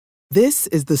This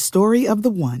is the story of the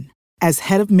one. As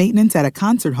head of maintenance at a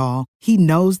concert hall, he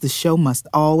knows the show must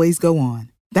always go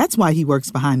on. That's why he works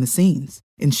behind the scenes,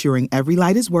 ensuring every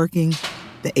light is working,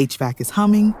 the HVAC is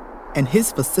humming, and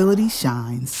his facility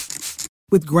shines.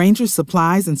 With Grainger's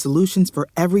supplies and solutions for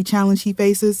every challenge he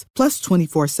faces, plus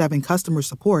 24/7 customer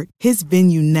support, his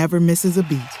venue never misses a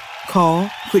beat. Call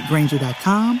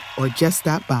quickgrainger.com or just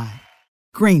stop by.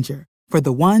 Grainger, for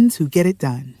the ones who get it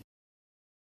done.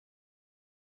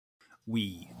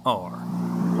 We are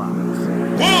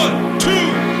live. 1, 2,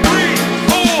 3,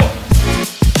 4.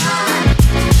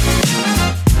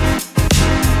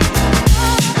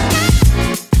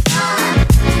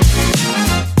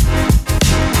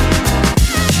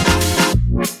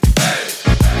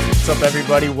 What's up,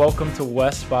 everybody? Welcome to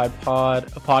West by Pod,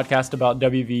 a podcast about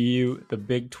WVU, the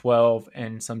Big 12,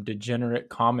 and some degenerate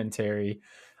commentary.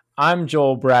 I'm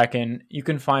Joel Bracken. You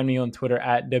can find me on Twitter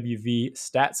at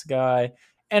WVStatsGuy.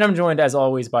 And I'm joined, as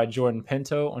always, by Jordan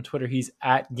Pinto. On Twitter, he's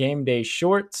at Game Day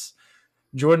Shorts.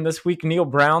 Jordan, this week, Neil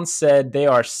Brown said they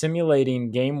are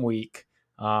simulating game week.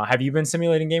 Have you been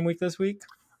simulating game week this week?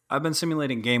 I've been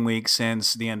simulating game week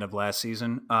since the end of last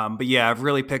season. But yeah, I've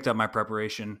really picked up my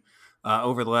preparation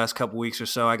over the last couple weeks or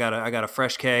so. I got a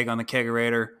fresh keg on the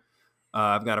kegerator.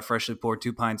 I've got a freshly poured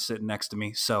 2 pints sitting next to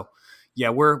me. So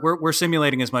yeah, we're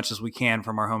simulating as much as we can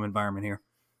from our home environment here.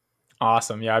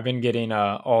 Awesome. Yeah, I've been getting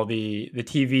all the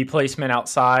TV placement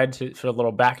outside for a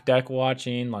little back deck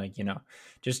watching,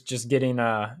 just getting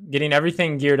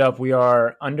everything geared up. We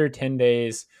are under 10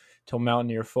 days till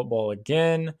Mountaineer football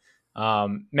again.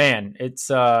 Man, it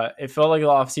felt like the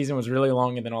off season was really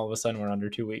long, and then all of a sudden we're under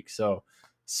 2 weeks. So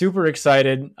super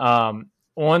excited. On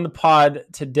the pod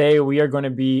today, we are going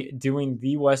to be doing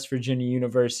the West Virginia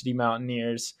University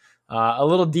Mountaineers, a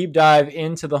little deep dive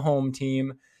into the home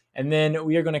team. And then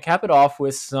we are going to cap it off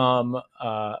with some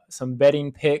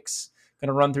betting picks. Going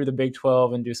to run through the Big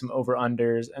 12 and do some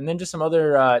over-unders. And then just some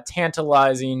other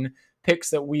tantalizing picks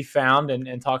that we found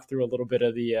and talk through a little bit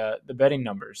of the betting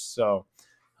numbers. So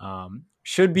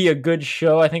should be a good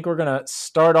show. I think we're going to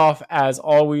start off, as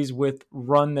always, with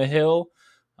Run the Hill.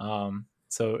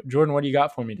 So, Jordan, what do you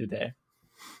got for me today?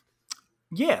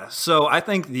 Yeah, so I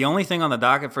think the only thing on the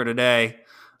docket for today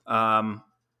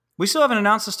we still haven't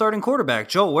announced the starting quarterback.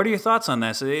 Joel, what are your thoughts on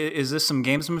this? Is this some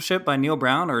gamesmanship by Neil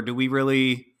Brown, or do we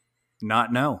really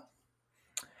not know?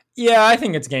 Yeah, I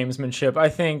think it's gamesmanship. I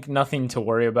think nothing to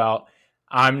worry about.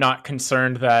 I'm not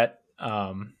concerned that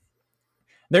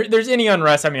there's any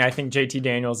unrest. I mean, I think JT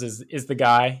Daniels is the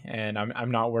guy, and I'm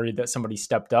not worried that somebody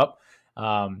stepped up.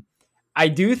 I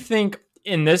do think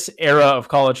in this era of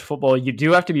college football, you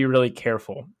do have to be really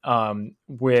careful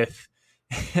with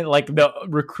like the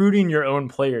recruiting your own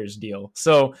players deal.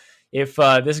 So if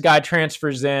this guy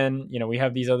transfers in, we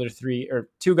have these other 2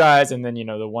 guys, and then,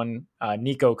 the one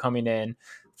Nico coming in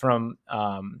from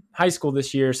high school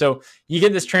this year. So you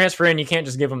get this transfer in, you can't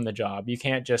just give him the job. You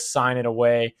can't just sign it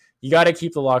away. You got to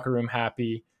keep the locker room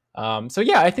happy. So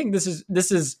yeah, I think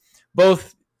this is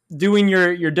both doing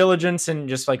your diligence and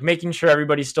just like making sure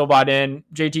everybody's still bought in.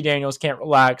 JT Daniels can't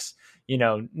relax.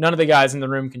 None of the guys in the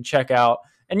room can check out.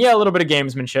 And yeah, a little bit of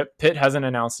gamesmanship. Pitt hasn't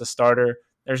announced a starter.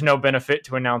 There's no benefit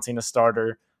to announcing a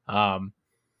starter.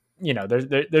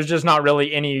 There's just not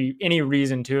really any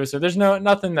reason to. So there's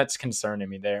nothing that's concerning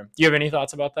me there. Do you have any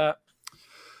thoughts about that?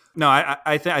 No,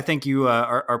 I think you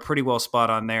are pretty well spot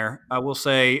on there. I will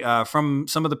say from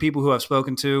some of the people who I've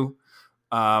spoken to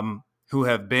who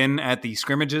have been at the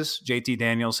scrimmages, JT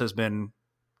Daniels has been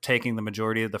taking the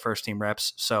majority of the first team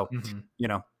reps. So,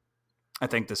 I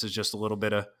think this is just a little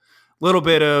bit of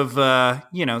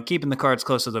keeping the cards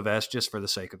close to the vest just for the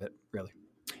sake of it, really.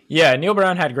 Yeah, Neil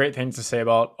Brown had great things to say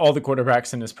about all the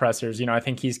quarterbacks in his pressers. I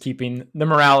think he's keeping the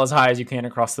morale as high as you can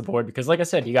across the board because, like I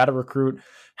said, you got to recruit.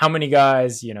 How many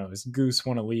guys, does Goose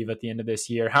want to leave at the end of this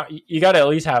year? You got to at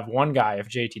least have one guy if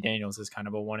JT Daniels is kind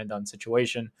of a one and done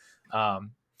situation.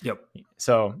 Yep.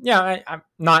 So yeah, I'm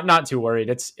not too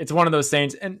worried. It's one of those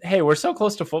things. And hey, we're so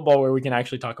close to football where we can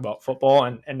actually talk about football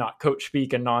and not coach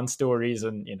speak and non-stories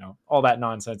and all that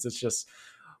nonsense. It's just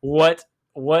what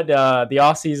the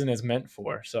off season is meant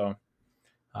for. So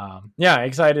yeah,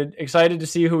 excited to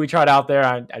see who we tried out there.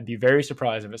 I'd be very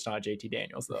surprised if it's not JT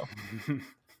Daniels though.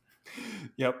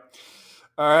 Yep.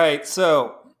 All right,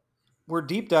 so we're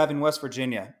deep diving West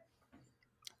Virginia.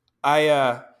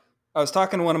 I was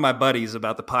talking to one of my buddies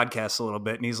about the podcast a little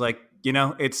bit, and he's like,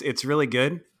 it's really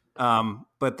good,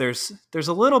 but there's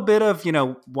a little bit of,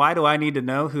 why do I need to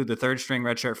know who the third string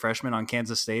redshirt freshman on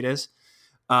Kansas State is?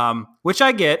 Which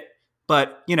I get,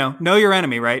 but know your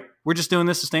enemy, right? We're just doing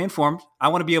this to stay informed. I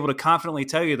want to be able to confidently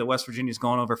tell you that West Virginia is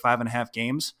going over 5.5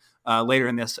 games later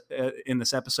in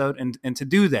this episode. And to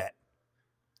do that,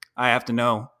 I have to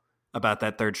know about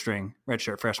that third string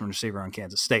redshirt freshman receiver on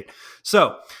Kansas State.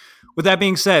 So with that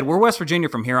being said, we're West Virginia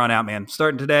from here on out, man.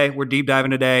 Starting today, we're deep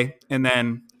diving today, and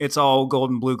then it's all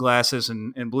gold and blue glasses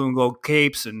and blue and gold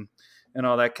capes and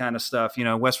all that kind of stuff.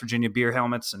 West Virginia beer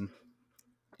helmets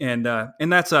and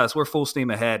that's us. We're full steam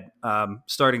ahead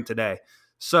starting today.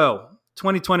 So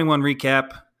 2021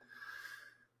 recap.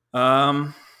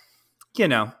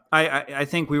 I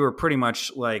think we were pretty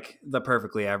much like the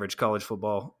perfectly average college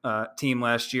football team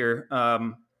last year.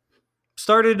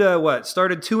 Started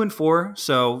 2-4,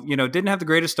 so didn't have the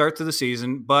greatest start to the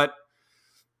season, but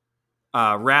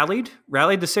rallied to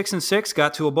 6-6,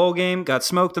 got to a bowl game, got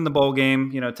smoked in the bowl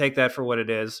game. Take that for what it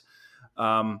is.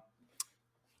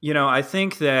 I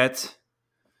think that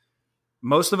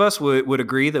most of us would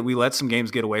agree that we let some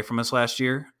games get away from us last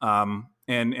year. And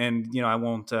I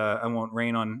won't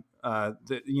rain on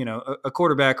a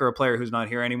quarterback or a player who's not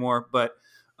here anymore, but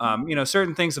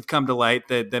certain things have come to light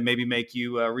that maybe make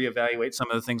you reevaluate some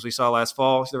of the things we saw last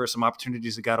fall. There were some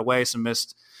opportunities that got away, some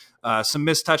missed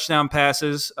touchdown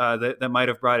passes that might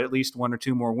have brought at least one or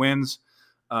two more wins.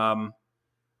 But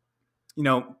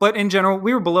in general,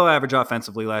 we were below average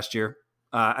offensively last year.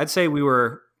 I'd say we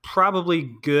were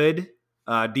probably good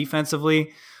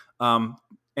defensively.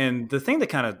 And the thing that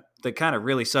kind of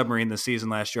really submarined the season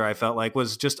last year, I felt like,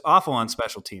 was just awful on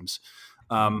special teams.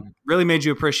 Really made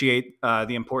you appreciate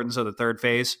the importance of the third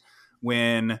phase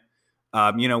when,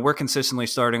 we're consistently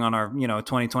starting on our,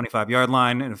 20, 25 yard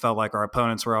line. And it felt like our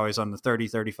opponents were always on the 30,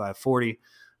 35, 40.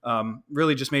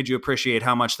 Really just made you appreciate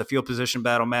how much the field position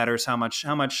battle matters, how much,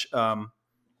 kind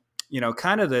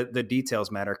of the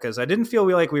details matter. Cause I didn't feel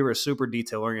like we were a super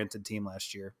detail oriented team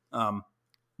last year.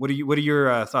 What are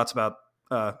your thoughts about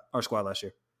our squad last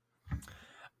year?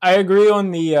 I agree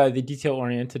on the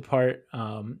detail-oriented part.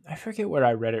 I forget where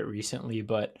I read it recently,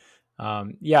 but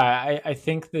I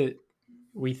think that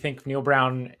we think Neil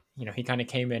Brown, he kind of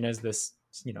came in as this,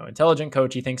 intelligent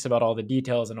coach. He thinks about all the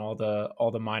details and all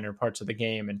the minor parts of the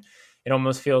game, and it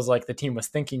almost feels like the team was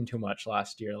thinking too much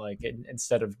last year,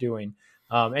 instead of doing.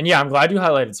 I'm glad you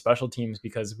highlighted special teams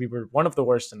because we were one of the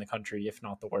worst in the country, if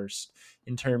not the worst,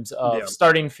 in terms of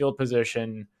starting field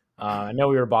position. I know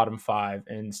we were bottom 5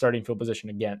 in starting field position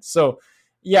against. So,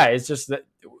 it's just that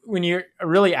when you're a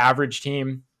really average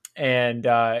team and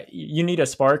you need a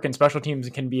spark, and special teams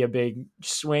can be a big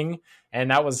swing,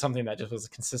 and that was something that just was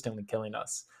consistently killing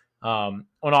us. On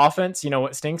offense,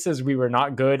 what stinks is we were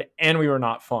not good and we were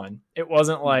not fun. It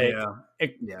wasn't like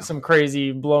some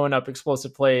crazy blowing up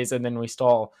explosive plays and then we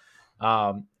stall.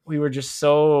 We were just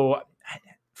so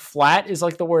flat is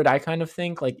like the word I kind of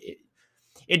think. Like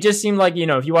it just seemed like,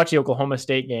 if you watch the Oklahoma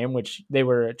State game, which they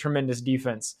were a tremendous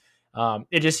defense,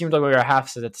 it just seemed like we were a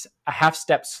half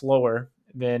step slower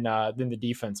than the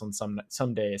defense on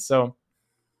some days. So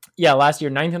last year,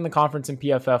 9th in the conference in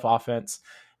PFF offense,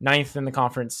 9th in the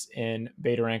conference in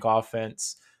beta rank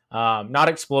offense. Not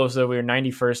explosive. We were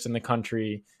 91st in the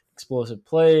country. Explosive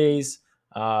plays,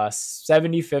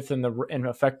 75th in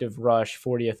effective rush,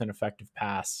 40th in effective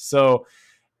pass. So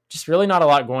just really not a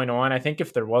lot going on. I think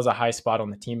if there was a high spot on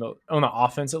the team, on the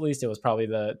offense at least, it was probably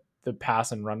the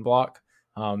pass and run block.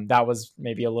 That was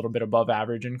maybe a little bit above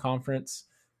average in conference.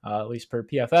 At least per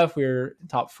PFF, we were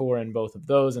top 4 in both of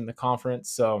those in the conference.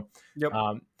 So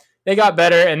they got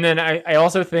better. And then I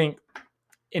also think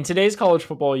in today's college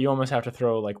football, you almost have to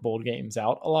throw like bowl games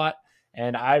out a lot.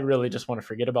 And I really just want to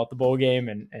forget about the bowl game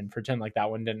and pretend like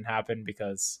that one didn't happen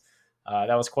because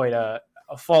that was quite a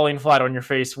falling flat on your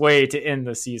face way to end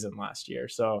the season last year.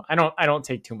 So I don't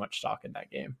take too much stock in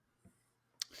that game.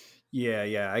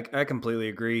 Yeah, I completely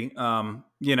agree.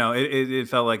 It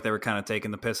felt like they were kind of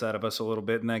taking the piss out of us a little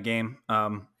bit in that game,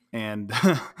 and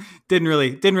didn't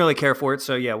really care for it.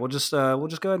 So we'll just go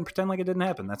ahead and pretend like it didn't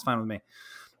happen. That's fine with me.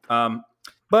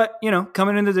 But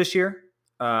coming into this year,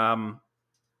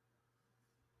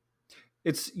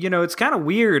 it's kind of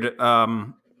weird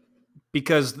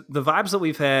because the vibes that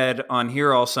we've had on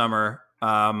here all summer.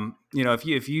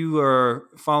 If you are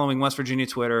following West Virginia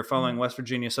Twitter, following West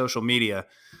Virginia social media.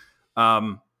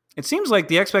 It seems like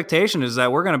the expectation is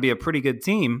that we're going to be a pretty good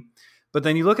team, but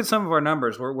then you look at some of our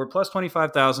numbers. We're plus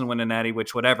 25,000 to win a Natty,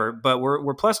 which whatever, but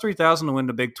we're plus 3,000 to win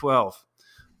the Big 12,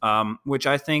 which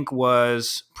I think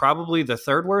was probably the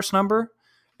third worst number.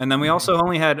 And then we also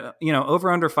only had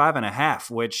over under 5.5,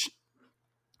 which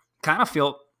kind of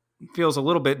feels a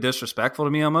little bit disrespectful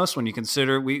to me almost when you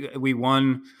consider we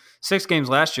won 6 games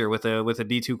last year with a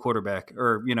D2 quarterback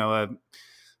or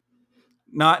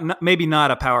maybe not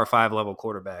a Power 5 level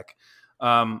quarterback.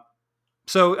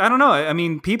 So I don't know. I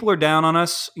mean, people are down on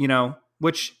us.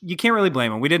 which you can't really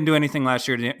blame him. We didn't do anything last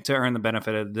year to earn the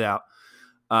benefit of the doubt.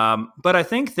 But I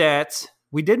think that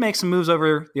we did make some moves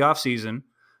over the offseason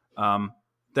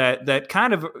that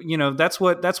kind of, that's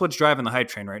what's driving the hype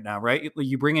train right now, right?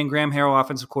 You bring in Graham Harrell,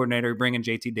 offensive coordinator, you bring in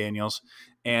JT Daniels,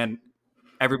 and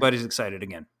everybody's excited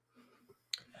again.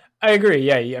 I agree.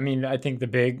 Yeah, I mean, I think the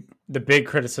big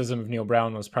criticism of Neil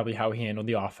Brown was probably how he handled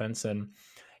the offense, and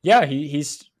yeah,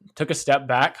 he's took a step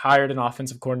back, hired an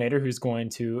offensive coordinator who's going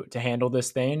to handle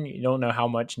this thing. You don't know how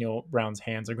much Neil Brown's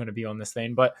hands are going to be on this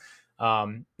thing, but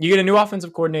you get a new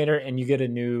offensive coordinator and you get a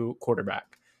new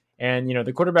quarterback, and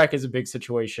the quarterback is a big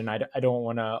situation. I don't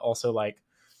want to also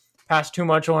pass too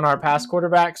much on our past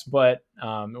quarterbacks, but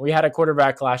we had a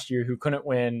quarterback last year who couldn't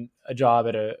win a job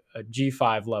at a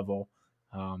G5 level.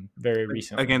 Very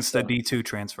recently against a D2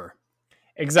 transfer.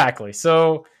 Exactly.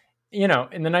 So, in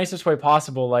the nicest way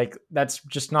possible, that's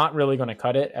just not really going to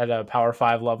cut it at a Power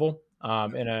 5 level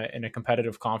in a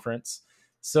competitive conference.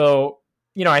 So,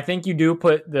 I think you do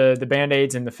put the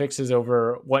Band-Aids and the fixes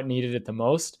over what needed it the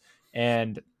most.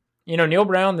 And, Neil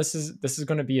Brown, this is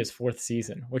going to be his 4th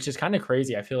season, which is kind of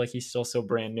crazy. I feel like he's still so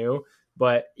brand new.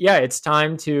 But yeah, it's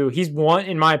time he's won,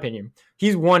 in my opinion,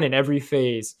 he's won in every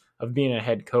phase of being a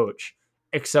head coach,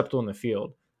 except on the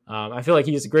field. I feel like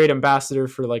he's a great ambassador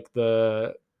for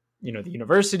the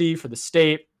university, for the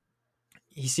state.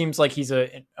 He seems like he's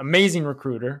an amazing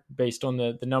recruiter based on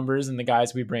the numbers and the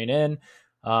guys we bring in.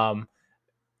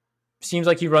 Seems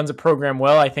like he runs a program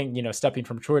well. I think, stepping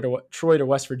from Troy to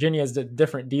West Virginia is a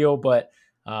different deal, but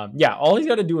all he's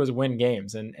got to do is win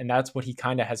games. And that's what he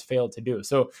kind of has failed to do.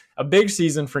 So a big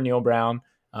season for Neil Brown.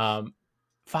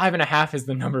 5.5 is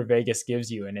the number Vegas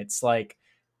gives you. And it's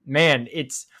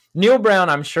it's Neil Brown,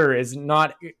 I'm sure, is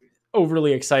not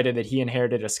overly excited that he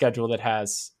inherited a schedule that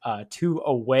has 2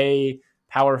 away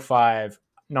Power 5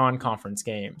 non-conference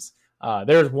games.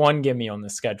 There's 1 gimme on the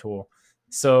schedule.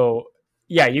 So,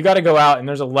 yeah, you got to go out, and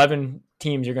there's 11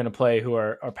 teams you're going to play who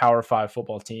are Power 5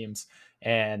 football teams.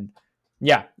 And,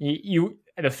 yeah,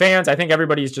 the fans, I think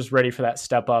everybody's just ready for that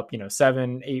step up,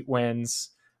 7, 8 wins,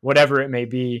 whatever it may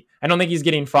be. I don't think he's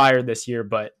getting fired this year,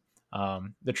 but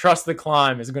the trust the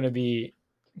climb is going to be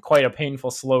quite a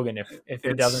painful slogan if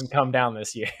it doesn't come down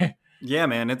this year. Yeah,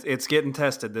 man, it's getting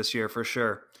tested this year for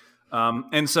sure.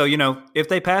 And so, if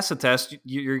they pass the test,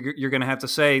 you're going to have to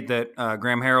say that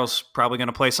Graham Harrell's probably going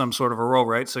to play some sort of a role,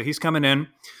 right? So he's coming in,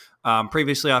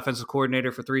 previously offensive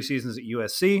coordinator for 3 seasons at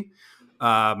USC,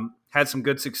 had some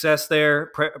good success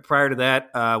there. Prior to that,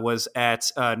 was at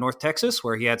North Texas,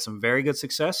 where he had some very good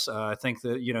success. I think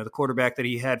that, the quarterback that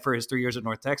he had for his 3 years at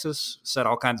North Texas set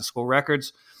all kinds of school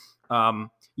records.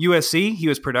 USC, he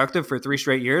was productive for 3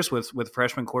 straight years with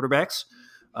freshman quarterbacks.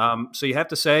 So you have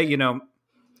to say,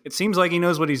 it seems like he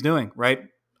knows what he's doing, right?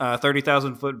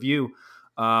 30,000 foot view.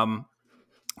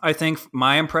 I think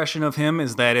my impression of him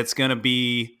is that it's going to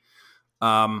be,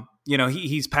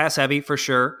 he's pass heavy for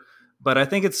sure, but I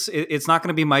think it's not going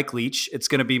to be Mike Leach. It's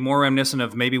going to be more reminiscent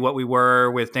of maybe what we were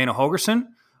with Dana Holgorsen,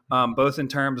 both in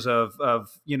terms of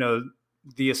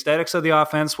the aesthetics of the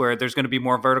offense, where there's going to be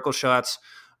more vertical shots.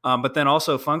 But then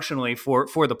also functionally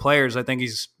for the players, I think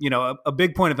he's, a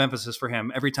big point of emphasis for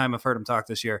him every time I've heard him talk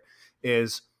this year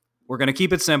is we're going to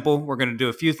keep it simple. We're going to do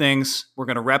a few things. We're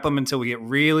going to rep them until we get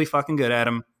really fucking good at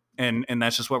them. And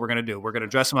that's just what we're going to do. We're going to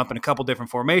dress them up in a couple different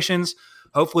formations.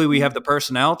 Hopefully we have the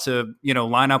personnel to,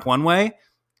 line up one way,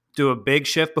 do a big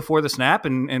shift before the snap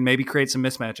and maybe create some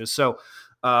mismatches. So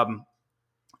I'm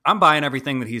buying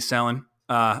everything that he's selling.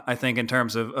 I think in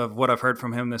terms of what I've heard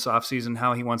from him this offseason,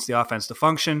 how he wants the offense to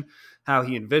function, how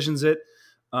he envisions it.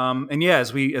 And yeah,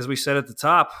 as we said at the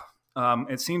top,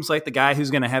 it seems like the guy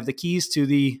who's going to have the keys to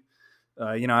the,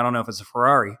 I don't know if it's a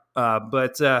Ferrari,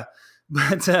 but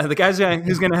the guy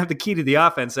who's going to have the key to the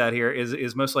offense out here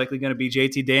is most likely going to be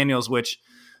JT Daniels, which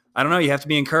I don't know. You have to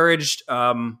be encouraged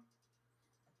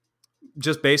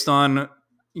just based on,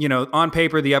 on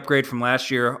paper, the upgrade from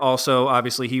last year. Also,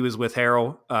 obviously, he was with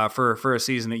Harrell for a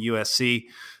season at USC.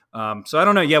 So I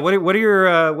don't know. Yeah, what are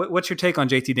your what's your take on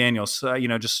JT Daniels?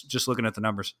 Just looking at the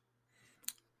numbers.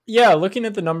 Yeah, looking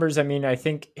at the numbers, I mean, I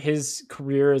think his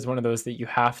career is one of those that you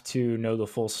have to know the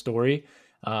full story.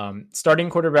 Starting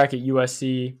quarterback at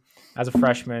USC as a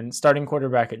freshman, starting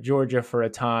quarterback at Georgia for a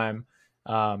time.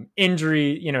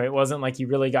 Injury, it wasn't like he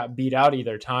really got beat out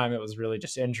either time. It was really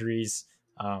just injuries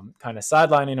kind of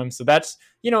sidelining him. So that's,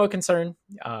 a concern.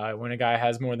 When a guy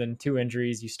has more than 2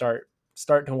 injuries, you start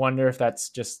to wonder if that's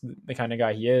just the kind of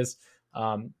guy he is.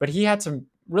 But he had some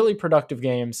really productive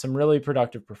games, some really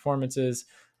productive performances.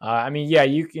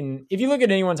 You can, if you look at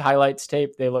anyone's highlights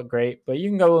tape, they look great, but you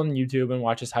can go on YouTube and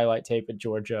watch his highlight tape at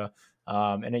Georgia.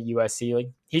 and at USC. Like,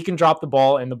 he can drop the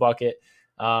ball in the bucket.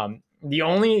 The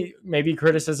only maybe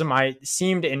criticism I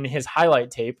seemed in his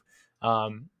highlight tape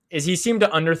is he seemed to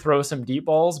underthrow some deep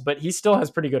balls, but he still has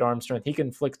pretty good arm strength. He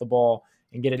can flick the ball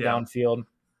and get it downfield.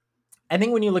 I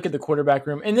think when you look at the quarterback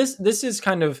room, and this is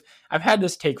kind of, I've had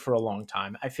this take for a long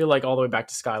time. I feel like all the way back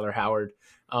to Skylar Howard.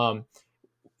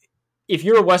 If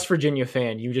you're a West Virginia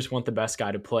fan, you just want the best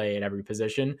guy to play at every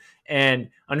position. And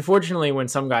unfortunately, when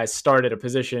some guys start at a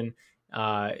position,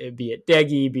 be it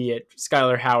Deggy, be it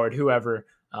Skylar Howard, whoever,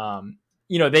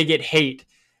 they get hate.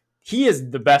 He is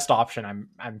the best option.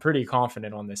 I'm pretty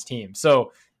confident on this team.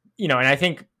 So, and I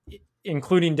think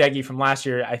including Deggy from last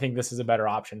year, I think this is a better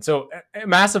option. So a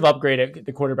massive upgrade at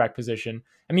the quarterback position.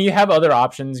 I mean, you have other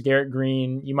options. Garrett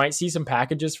Green, you might see some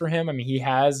packages for him. I mean, he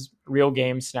has real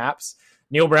game snaps.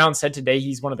 Neil Brown said today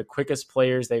he's one of the quickest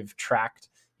players they've tracked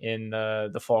in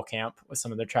the fall camp with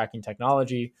some of their tracking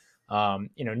technology.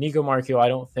 Nico Marchio, I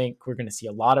don't think we're going to see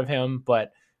a lot of him,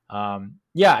 but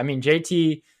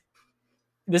JT,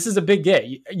 this is a big get.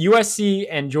 USC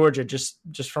and Georgia, just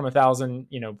from 1,000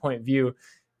 point view,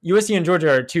 USC and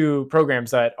Georgia are two programs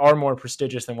that are more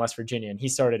prestigious than West Virginia, and he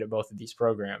started at both of these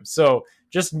programs. So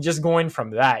just going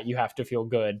from that, you have to feel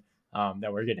good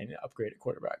that we're getting an upgrade at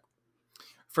quarterback.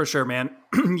 For sure, man.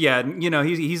 Yeah,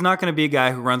 he's not going to be a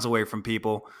guy who runs away from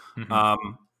people. Mm-hmm.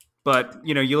 But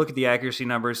you look at the accuracy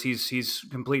numbers. He's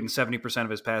completing 70% of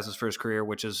his passes for his career,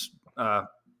 which is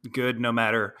good no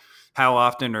matter how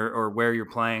often or where you're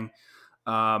playing.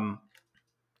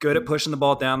 Good at pushing the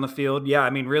ball down the field. Yeah, I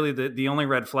mean, really, the only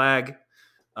red flag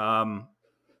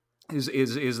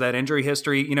is that injury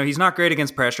history. He's not great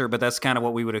against pressure, but that's kind of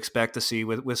what we would expect to see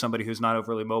with somebody who's not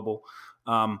overly mobile.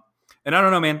 And I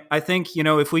don't know, man. I think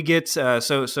if we get so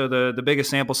the biggest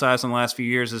sample size in the last few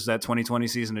years is that 2020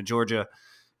 season at Georgia,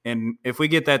 and if we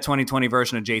get that 2020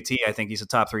 version of JT, I think he's a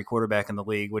top 3 quarterback in the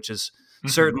league, which is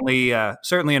certainly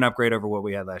an upgrade over what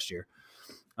we had last year.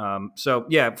 So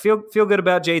yeah, feel good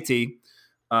about JT.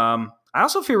 I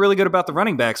also feel really good about the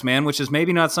running backs, man, which is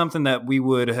maybe not something that we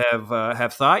would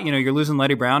have thought. You're losing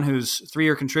Letty Brown, who's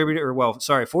 4-year contributor,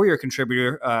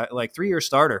 like 3-year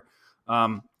starter.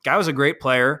 Guy was a great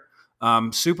player,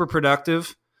 super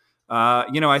productive.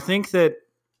 I think that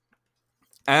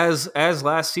as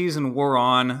last season wore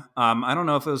on, I don't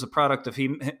know if it was a product of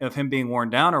him being worn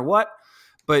down or what,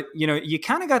 but you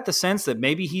kind of got the sense that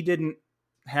maybe he didn't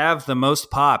have the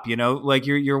most pop. Like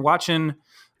you're watching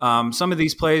some of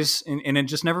these plays, and it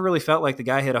just never really felt like the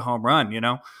guy hit a home run.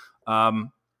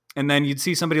 And then you'd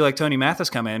see somebody like Tony Mathis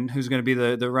come in, who's going to be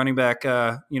the running back,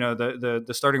 the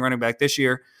starting running back this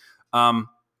year.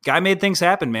 Guy made things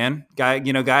happen, man.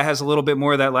 Guy has a little bit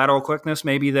more of that lateral quickness,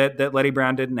 maybe that Letty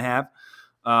Brown didn't have.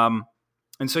 And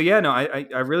so, yeah, no,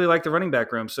 I really like the running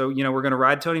back room. So, we're going to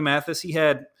ride Tony Mathis. He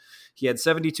had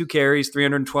 72 carries,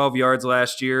 312 yards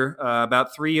last year,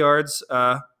 about 3 yards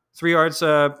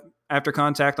after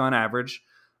contact on average,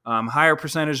 higher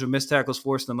percentage of missed tackles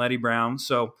forced than Letty Brown.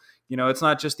 So, it's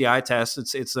not just the eye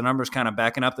test. It's the numbers kind of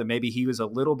backing up that maybe he was a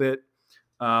little bit,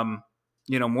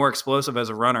 more explosive as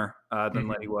a runner than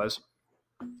Letty was.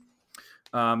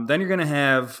 Then you're going to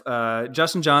have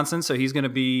Justin Johnson. So he's going to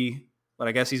be, but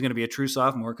I guess he's going to be a true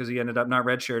sophomore because he ended up not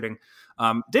redshirting.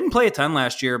 Didn't play a ton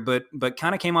last year, but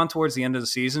kind of came on towards the end of the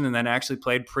season and then actually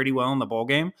played pretty well in the bowl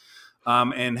game.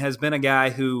 And has been a guy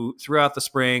who throughout the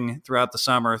spring, throughout the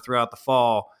summer, throughout the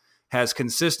fall has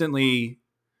consistently,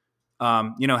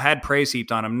 had praise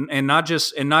heaped on him, and not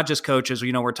just coaches.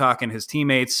 We're talking his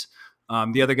teammates,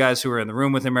 the other guys who are in the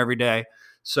room with him every day.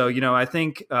 So, I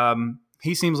think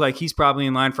he seems like he's probably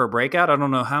in line for a breakout. I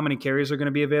don't know how many carries are going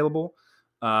to be available.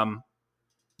 What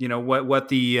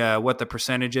the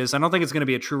percentage is. I don't think it's going to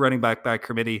be a true running back by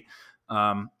committee,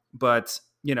 but.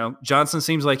 Johnson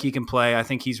seems like he can play. I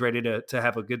think he's ready to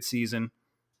have a good season.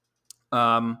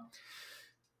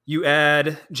 You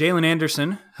add Jalen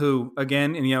Anderson, who,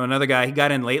 again, another guy, he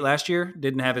got in late last year,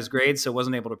 didn't have his grades, so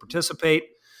wasn't able to participate,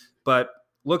 but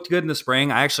looked good in the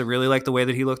spring. I actually really like the way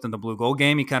that he looked in the blue gold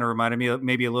game. He kind of reminded me of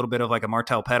maybe a little bit of like a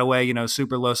Martell Pettaway,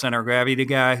 super low center of gravity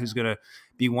guy who's going to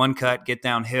be one cut, get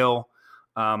downhill,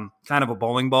 kind of a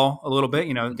bowling ball a little bit,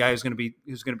 a guy who's going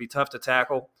to be tough to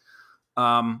tackle.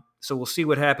 So we'll see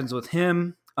what happens with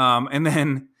him. And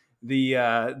then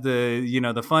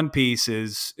the fun piece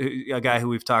is a guy who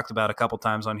we've talked about a couple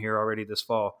times on here already this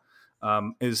fall,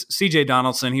 is CJ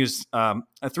Donaldson. He was a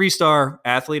 3-star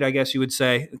athlete, I guess you would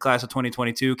say, the class of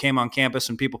 2022, came on campus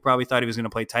and people probably thought he was going to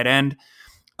play tight end.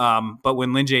 But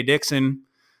when Lynn J. Dixon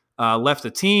left the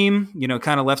team,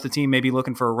 maybe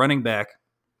looking for a running back,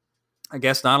 I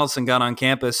guess Donaldson got on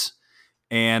campus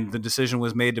and the decision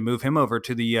was made to move him over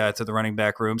to the running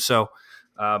back room. So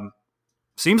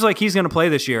seems like he's going to play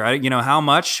this year. How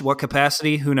much, what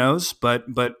capacity, who knows? But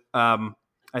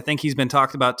I think he's been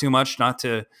talked about too much not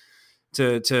to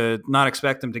not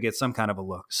expect him to get some kind of a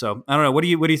look. So I don't know. What do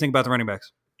you think about the running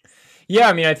backs? Yeah,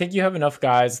 I mean, I think you have enough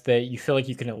guys that you feel like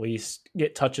you can at least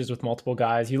get touches with multiple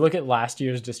guys. You look at last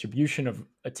year's distribution of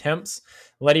attempts.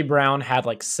 Letty Brown had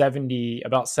like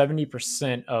about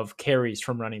 70% of carries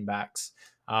from running backs.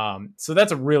 So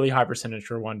that's a really high percentage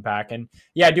for one back. And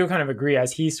yeah, I do kind of agree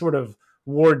as he sort of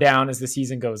wore down as the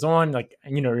season goes on. Like,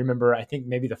 remember, I think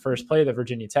maybe the first play of the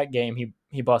Virginia Tech game,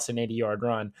 he busted an 80-yard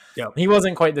run. Yep. He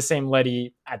wasn't quite the same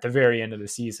Letty at the very end of the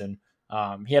season.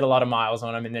 He had a lot of miles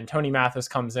on him. And then Tony Mathis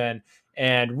comes in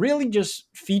and really just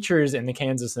features in the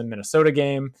Kansas and Minnesota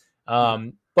game.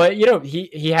 But,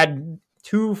 he had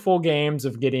 2 full games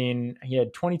he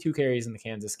had 22 carries in the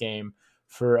Kansas game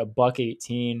for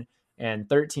 $118 and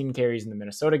 13 carries in the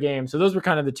Minnesota game. So those were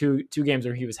kind of the two games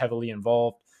where he was heavily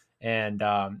involved. And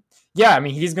I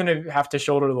mean, he's going to have to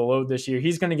shoulder the load this year.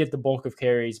 He's going to get the bulk of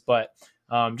carries, but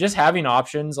just having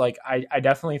options, like I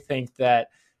definitely think that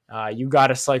you got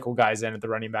to cycle guys in at the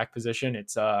running back position.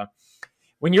 It's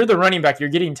when you're the running back, you're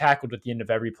getting tackled at the end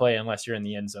of every play unless you're in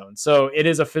the end zone. So it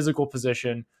is a physical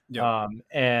position. Yep.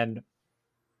 And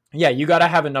yeah, you got to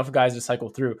have enough guys to cycle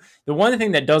through. The one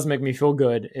thing that does make me feel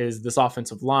good is this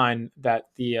offensive line that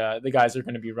the guys are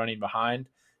going to be running behind.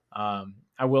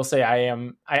 I will say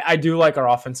I do like our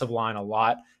offensive line a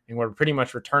lot, and we're pretty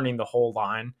much returning the whole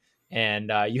line.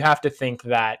 And you have to think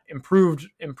that improved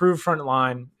front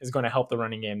line is going to help the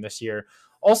running game this year.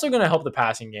 Also going to help the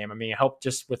passing game. I mean, help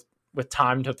just with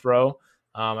time to throw.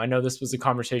 I know this was a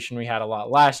conversation we had a lot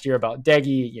last year about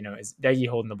Deggy. Is Deggy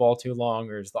holding the ball too long,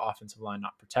 or is the offensive line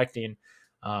not protecting?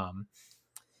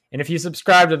 And if you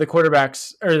subscribe to the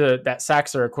quarterbacks or that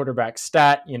sacks are a quarterback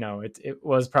stat, it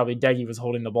was probably Deggy was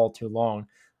holding the ball too long.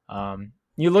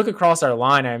 You look across our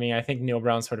line. I mean, I think Neil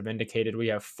Brown sort of indicated we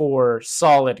have 4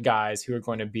 solid guys who are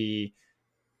going to be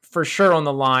for sure on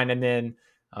the line. And then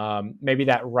maybe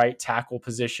that right tackle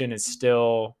position is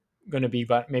still going to be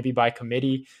maybe by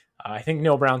committee. I think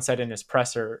Neil Brown said in his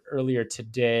presser earlier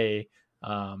today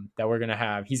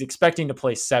that he's expecting to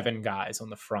play 7 guys on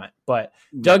the front, but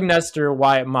Doug Nestor,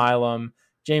 Wyatt Milam,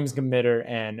 James Gamitter,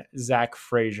 and Zach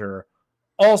Frazier,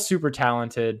 all super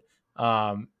talented.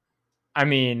 I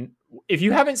mean, if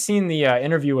you haven't seen the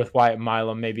interview with Wyatt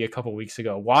Milam maybe a couple weeks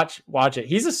ago, watch it.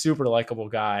 He's a super likable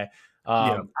guy.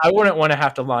 I wouldn't want to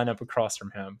have to line up across from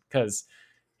him because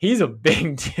he's a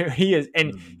big dude. He is,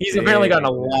 and he's apparently gotten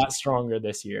a lot stronger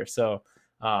this year. So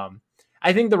I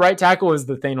think the right tackle is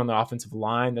the thing on the offensive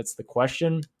line. That's the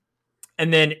question.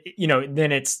 And then,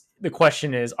 the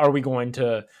question is, are we going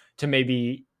to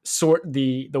maybe sort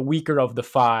the weaker of the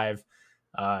 5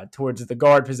 towards the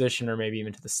guard position or maybe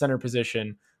even to the center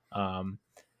position? You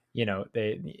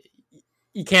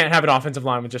can't have an offensive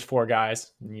line with just 4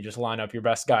 guys and you just line up your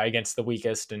best guy against the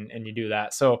weakest and you do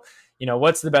that. So,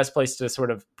 what's the best place to sort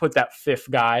of put that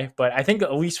 5th guy? But I think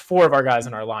at least 4 of our guys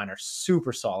in our line are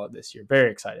super solid this year.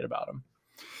 Very excited about them.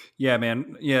 Yeah,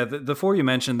 man. Yeah, the 4 you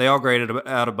mentioned, they all graded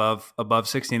out above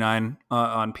 69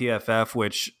 on PFF,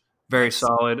 which very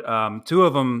solid. 2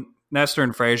 of them, Nestor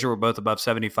and Frazier, were both above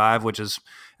 75, which is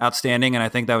outstanding. And I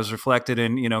think that was reflected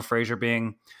in, Frazier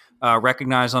being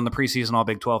recognized on the preseason All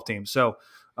Big 12 team. So,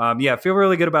 feel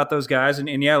really good about those guys.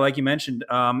 And yeah, like you mentioned,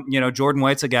 Jordan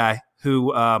White's a guy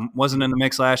who wasn't in the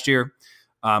mix last year,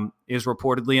 is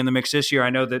reportedly in the mix this year.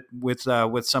 I know that with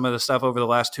some of the stuff over the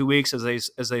last 2 weeks as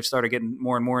they've started getting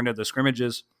more and more into the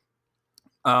scrimmages,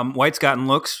 White's gotten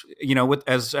looks,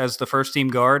 as the first team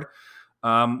guard,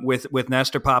 with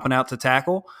Nestor popping out to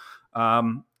tackle.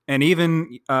 And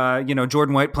even,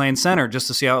 Jordan White playing center just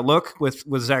to see how it looked with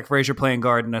Zach Frazier playing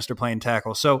guard and Nestor playing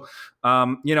tackle. So,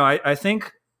 I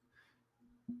think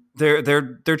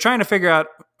they're trying to figure out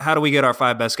how do we get our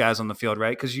 5 best guys on the field,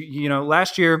 right? Because,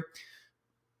 last year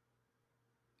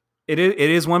it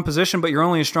is one position, but you're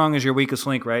only as strong as your weakest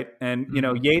link, right? And,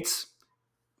 Yates,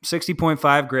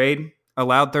 60.5 grade,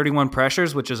 allowed 31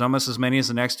 pressures, which is almost as many as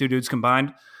the next 2 dudes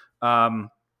combined. Jaquay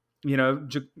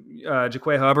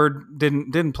Hubbard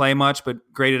didn't play much, but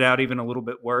graded out even a little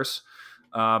bit worse.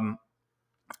 And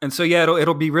so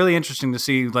it'll be really interesting to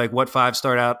see like what 5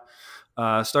 start out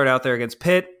there against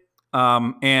Pitt.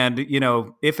 And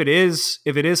if it is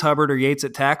Hubbard or Yates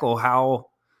at tackle,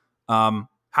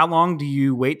 how long do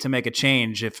you wait to make a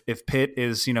change if Pitt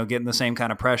is getting the same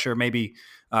kind of pressure, maybe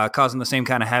causing the same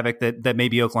kind of havoc that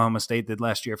maybe Oklahoma State did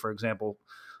last year, for example.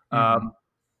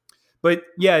 But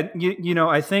yeah,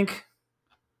 I think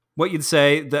what you'd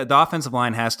say, the offensive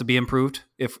line has to be improved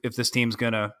if this team's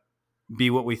going to be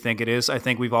what we think it is. I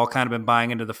think we've all kind of been buying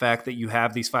into the fact that you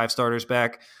have these 5 starters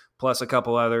back plus a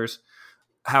couple others.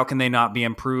 How can they not be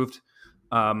improved?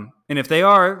 And if they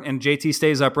are, and JT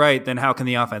stays upright, then how can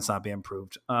the offense not be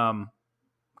improved?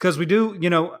 Because we do,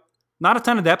 not a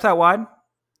ton of depth out wide, a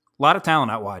lot of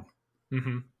talent out wide.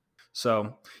 Mm-hmm.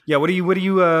 So yeah, what are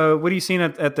you seeing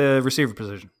at the receiver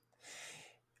position?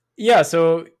 Yeah,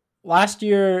 so last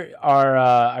year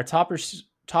our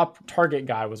top target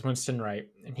guy was Winston Wright,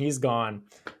 and he's gone.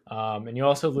 And you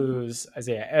also lose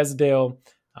Isaiah Esdale.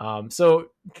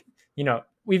 So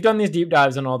we've done these deep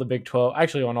dives on all the Big 12,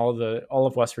 actually on all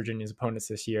of West Virginia's opponents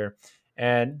this year,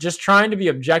 and just trying to be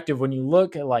objective when you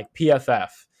look at like PFF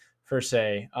per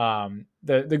se,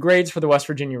 the grades for the West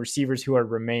Virginia receivers who are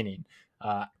remaining.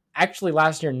 Actually,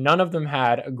 last year none of them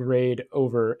had a grade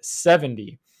over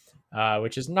 70.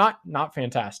 Which is not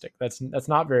fantastic. That's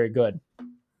not very good.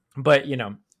 But,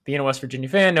 being a West Virginia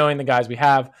fan, knowing the guys we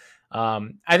have,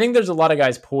 I think there's a lot of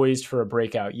guys poised for a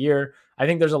breakout year. I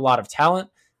think there's a lot of talent.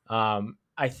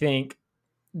 I think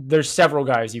there's several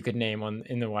guys you could name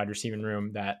in the wide receiving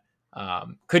room that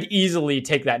could easily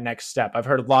take that next step. I've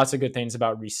heard lots of good things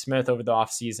about Reese Smith over the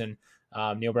offseason.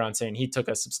 Neil Brown saying he took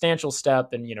a substantial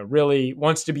step and, really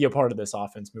wants to be a part of this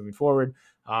offense moving forward.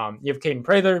 You have Caden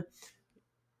Prather.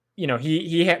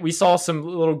 We saw some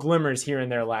little glimmers here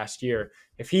and there last year.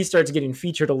 If he starts getting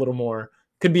featured a little more,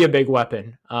 could be a big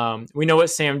weapon. We know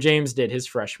what Sam James did his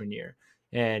freshman year,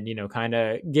 and kind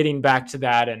of getting back to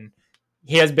that, and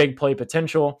he has big play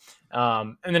potential.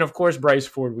 And then of course Bryce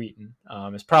Ford Wheaton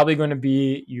is probably going to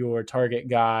be your target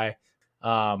guy.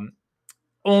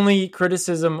 Only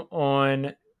criticism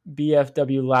on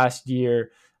BFW last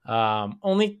year,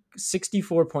 only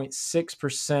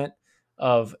 64.6%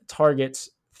 of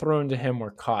targets thrown to him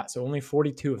were caught. So only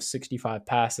 42 of 65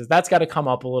 passes. That's got to come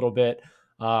up a little bit.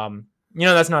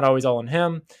 That's not always all on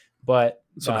him, but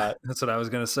that's what I was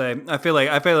going to say. I feel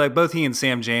like both he and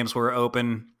Sam James were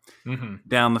open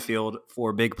down the field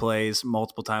for big plays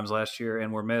multiple times last year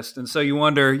and were missed. And so you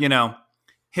wonder,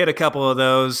 hit a couple of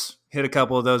those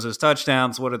as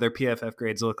touchdowns. What do their PFF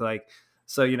grades look like?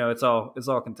 So, it's all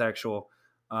contextual.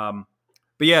 But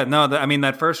yeah, no,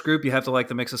 that first group, you have to like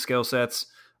the mix of skill sets.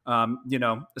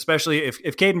 Especially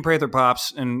if Caden Prather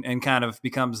pops and kind of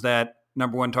becomes that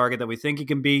number one target that we think he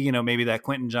can be, maybe that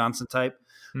Quentin Johnson type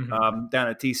down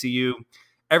at TCU,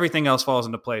 everything else falls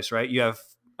into place, right? You have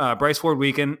Bryce Ford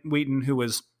Wheaton, who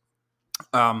was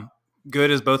good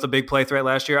as both a big play threat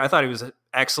last year. I thought he was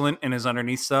excellent in his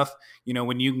underneath stuff.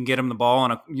 When you can get him the ball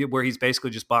where he's basically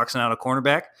just boxing out a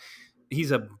cornerback, he's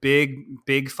a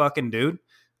big fucking dude.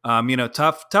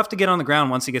 Tough to get on the ground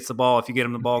once he gets the ball if you get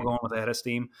him the ball going with a head of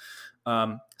steam.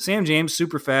 Sam James,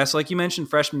 super fast. Like you mentioned,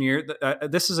 freshman year,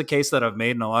 this is a case that I've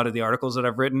made in a lot of the articles that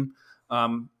I've written,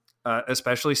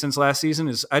 especially since last season,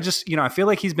 is I just, I feel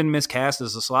like he's been miscast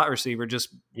as a slot receiver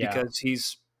because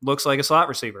he's looks like a slot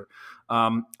receiver.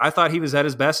 I thought he was at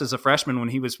his best as a freshman when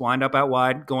he was wind up out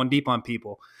wide, going deep on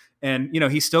people. And,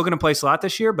 he's still going to play slot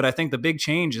this year, but I think the big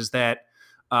change is that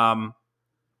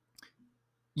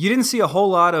you didn't see a whole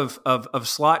lot of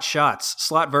slot shots,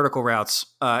 slot vertical routes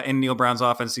in Neil Brown's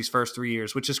offense these first 3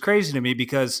 years, which is crazy to me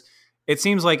because it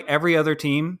seems like every other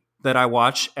team that I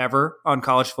watch ever on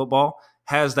college football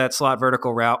has that slot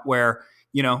vertical route where,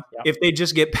 if they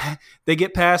just get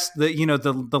past the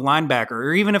linebacker,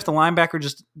 or even if the linebacker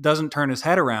just doesn't turn his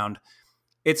head around,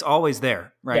 it's always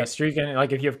there, right? Yeah, streaking,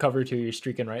 like if you have cover 2, you're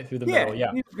streaking right through the middle.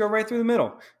 Yeah, you go right through the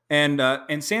middle.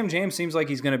 And Sam James seems like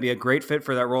he's going to be a great fit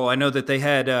for that role. I know that they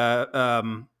had, I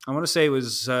want to say it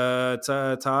was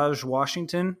Taj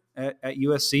Washington at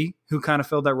USC who kind of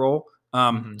filled that role.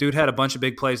 Dude had a bunch of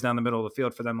big plays down the middle of the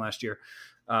field for them last year.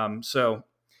 I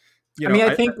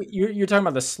think you're talking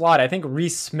about the slot. I think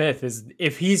Reese Smith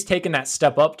if he's taken that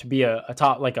step up to be a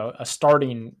top, like a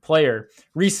starting player,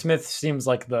 Reese Smith seems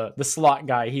like the slot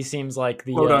guy. He seems like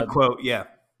the quote unquote,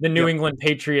 the New England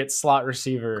Patriots slot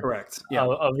receiver, correct,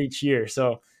 of each year.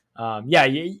 So,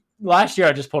 last year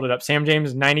I just pulled it up. Sam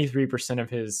James, 93% of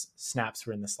his snaps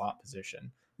were in the slot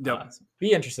position. Yep. So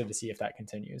be interested to see if that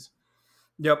continues.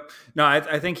 Yep. No,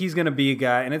 I think he's going to be a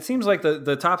guy, and it seems like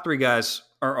the top 3 guys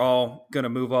are all going to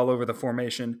move all over the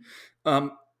formation.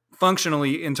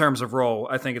 Functionally, in terms of role,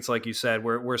 I think it's like you said,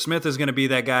 where Smith is going to be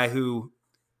that guy who,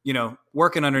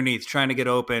 working underneath, trying to get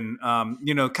open, kind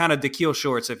of Da'Keil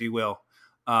Shorts, if you will.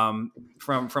 From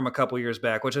a couple years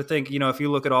back, which I think, if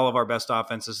you look at all of our best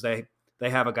offenses, they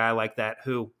have a guy like that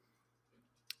who,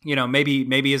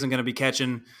 maybe isn't going to be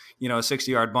catching, a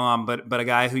 60-yard bomb, but a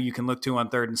guy who you can look to on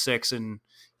 3rd and 6, and,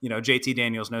 JT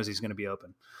Daniels knows he's going to be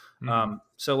open.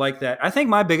 So like that, I think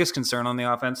my biggest concern on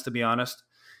the offense, to be honest,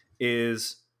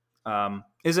 is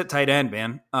at tight end,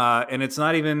 man. And it's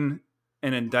not even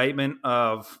an indictment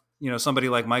of, somebody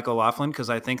like Michael Laughlin,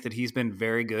 because I think that he's been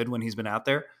very good when he's been out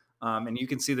there. And you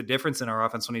can see the difference in our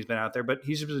offense when he's been out there, but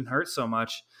he's just been hurt so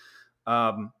much.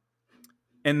 And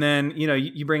then,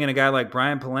 you bring in a guy like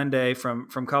Brian Palende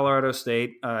from Colorado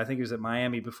State. I think he was at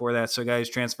Miami before that. So a guy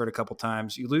who's transferred a couple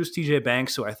times. You lose TJ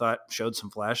Banks, who I thought showed some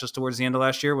flashes towards the end of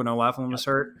last year when O'Laughlin was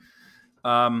hurt.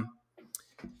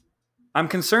 I'm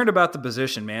concerned about the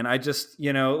position, man. I just,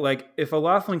 if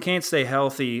O'Laughlin can't stay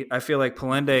healthy, I feel like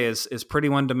Palende is pretty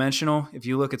one-dimensional. If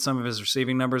you look at some of his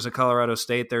receiving numbers at Colorado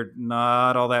State, they're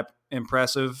not all that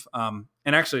impressive. And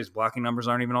actually his blocking numbers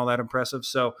aren't even all that impressive.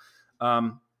 So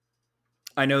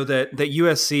I know that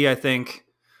USC, I think,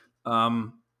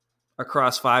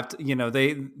 across five,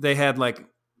 they had like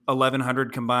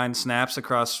 1,100 combined snaps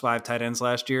across 5 tight ends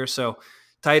last year. So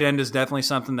tight end is definitely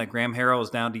something that Graham Harrell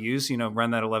is down to use, run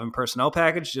that 11 personnel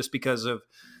package, just because of,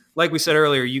 like we said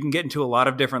earlier, you can get into a lot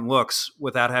of different looks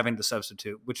without having to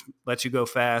substitute, which lets you go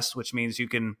fast, which means you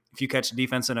can, if you catch a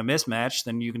defense in a mismatch,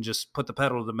 then you can just put the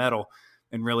pedal to the metal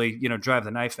and really, drive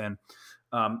the knife in.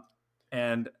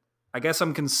 And I guess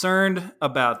I'm concerned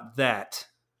about that.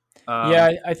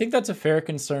 I think that's a fair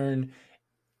concern,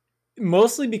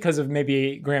 mostly because of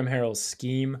maybe Graham Harrell's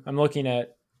scheme. I'm looking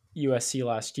at USC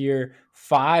last year.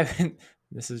 5,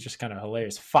 this is just kind of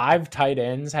hilarious. 5 tight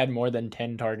ends had more than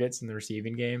 10 targets in the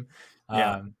receiving game.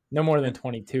 No more than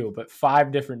 22, but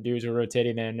 5 different dudes were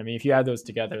rotating in. I mean, if you add those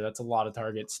together, that's a lot of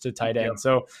targets to tight end. Yep.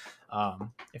 So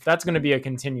if that's going to be a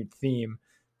continued theme,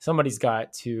 somebody's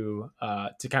got to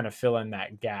kind of fill in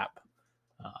that gap.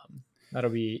 That'll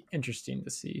be interesting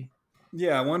to see.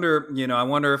 Yeah, I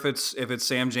wonder if it's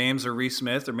Sam James or Reese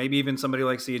Smith, or maybe even somebody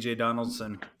like C.J.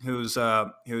 Donaldson, who's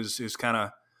kind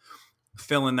of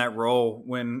filling that role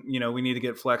when we need to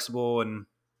get flexible and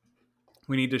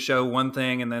we need to show one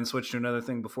thing and then switch to another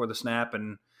thing before the snap,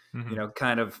 and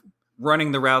kind of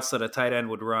running the routes that a tight end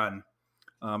would run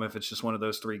if it's just one of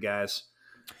those 3 guys.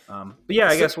 But yeah,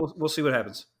 I guess we'll see what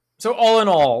happens. So all in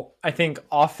all, I think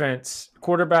offense,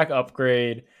 quarterback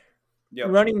upgrade. Yep.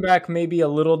 Running back, maybe a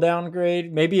little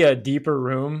downgrade, maybe a deeper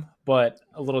room, but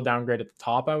a little downgrade at the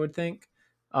top, I would think.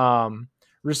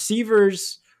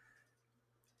 Receivers,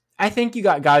 I think you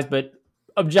got guys, but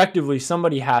objectively,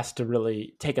 somebody has to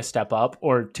really take a step up,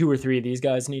 or 2 or 3 of these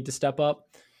guys need to step up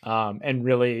and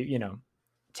really,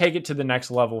 take it to the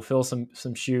next level, fill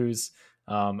some shoes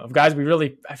of guys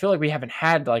I feel like we haven't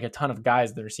had like a ton of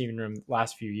guys in the receiving room the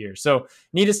last few years. So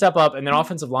need to step up, and then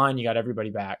offensive line, you got everybody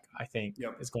back, I think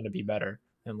is going to be better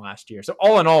than last year. So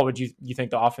all in all, would you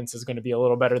think the offense is going to be a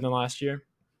little better than last year?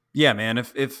 Yeah, man.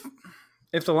 If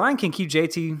the line can keep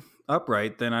JT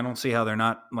upright, then I don't see how they're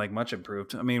not like much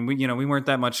improved. I mean, we weren't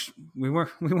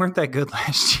that good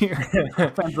last year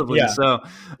offensively. Yeah. So,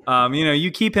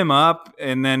 you keep him up,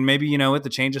 and then maybe, with the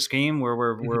change of scheme where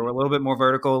we're a little bit more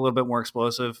vertical, a little bit more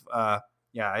explosive. I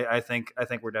think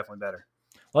we're definitely better.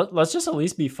 Let's just at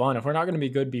least be fun. If we're not going to be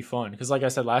good, be fun. Because like I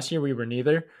said, last year we were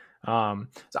neither. So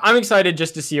I'm excited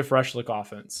just to see a fresh look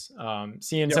offense,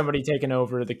 seeing somebody taking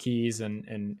over the keys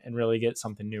and really get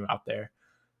something new out there.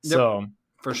 Yep. So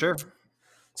for sure.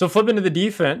 So flipping to the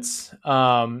defense,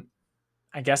 I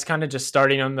guess kind of just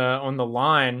starting on the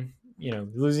line,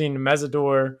 losing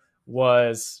Mesidor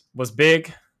was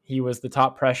big. He was the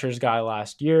top pressures guy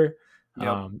last year.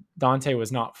 Yep. Dante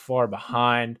was not far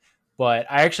behind, but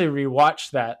I actually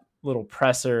rewatched that little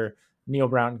presser Neil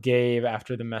Brown gave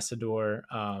after the Mesidor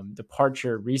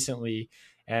departure recently.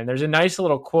 And there's a nice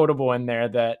little quotable in there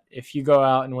that if you go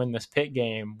out and win this Pitt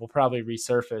game, will probably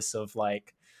resurface of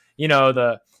like,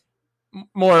 the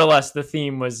more or less the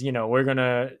theme was, we're going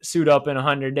to suit up in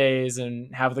 100 days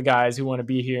and have the guys who want to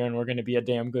be here, and we're going to be a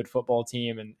damn good football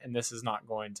team. And this is not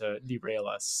going to derail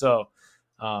us. So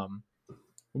it'll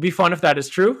be fun if that is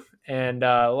true. And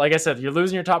like I said, you're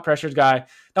losing your top pressures guy.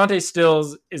 Dante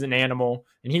Stills is an animal,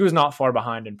 and he was not far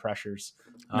behind in pressures.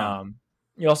 No.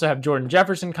 You also have Jordan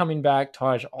Jefferson coming back.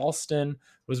 Taj Alston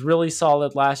was really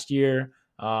solid last year.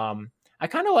 I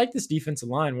kind of like this defensive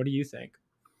line. What do you think?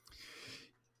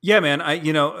 Yeah, man.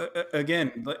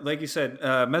 Again, like you said,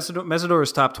 Mesidor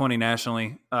is top 20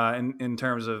 nationally in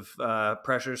terms of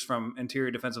pressures from interior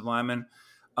defensive linemen.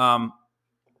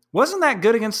 Wasn't that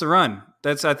good against the run?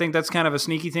 I think that's kind of a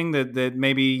sneaky thing that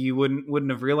maybe you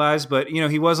wouldn't have realized. But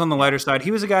he was on the lighter side.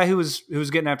 He was a guy who was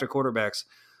getting after quarterbacks.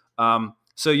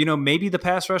 So maybe the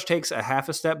pass rush takes a half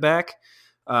a step back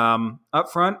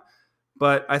up front.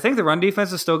 But I think the run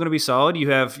defense is still going to be solid. You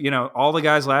have, all the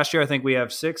guys last year. I think we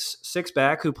have six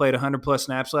back who played 100-plus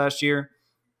snaps last year.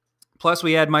 plus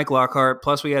we had Mike Lockhart,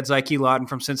 plus we had Zyke Lawton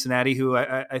from Cincinnati, who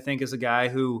I think is a guy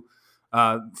who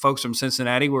folks from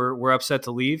Cincinnati were upset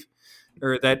to leave,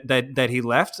 or that he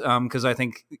left, because I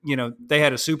think they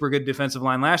had a super good defensive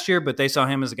line last year, but they saw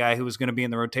him as a guy who was going to be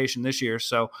in the rotation this year.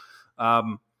 So,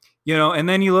 and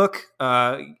then you look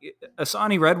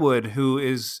Asani Redwood, who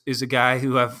is a guy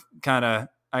who I've kind of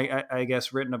I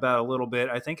guess written about a little bit.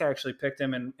 I think I actually picked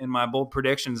him in my bold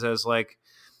predictions as like,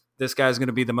 this guy's going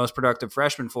to be the most productive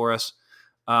freshman for us.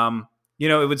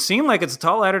 It would seem like it's a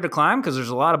tall ladder to climb because there's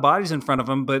a lot of bodies in front of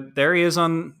him, but there he is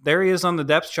on the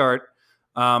depth chart.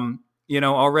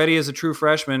 Already as a true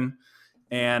freshman,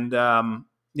 and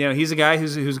he's a guy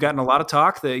who's gotten a lot of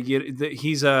talk. That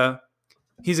he's a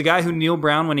guy who Neil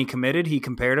Brown, when he committed, he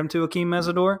compared him to Akeem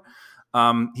Mesidor.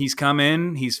 He's come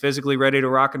in, he's physically ready to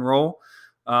rock and roll.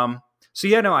 I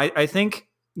think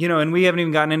and we haven't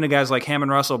even gotten into guys like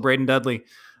Hammond Russell, Braden Dudley.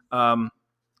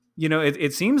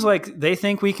 It seems like they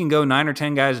think we can go 9 or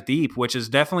 10 guys deep, which is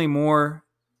definitely more.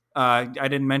 I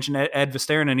didn't mention Ed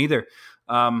Vistaranen either.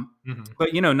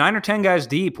 But 9 or 10 guys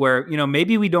deep where,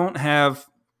 maybe we don't have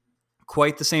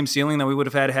quite the same ceiling that we would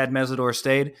have had Mesidor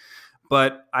stayed,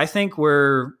 but I think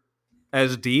we're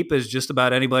as deep as just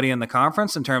about anybody in the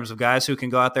conference in terms of guys who can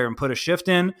go out there and put a shift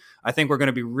in. I think we're going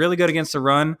to be really good against the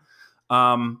run.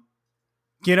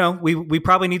 We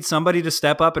probably need somebody to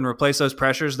step up and replace those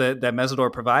pressures that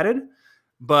Mesidor provided.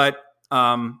 But,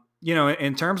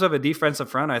 in terms of a defensive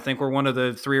front, I think we're one of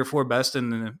the 3 or 4 best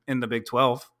in the Big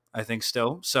 12, I think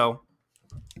still. So,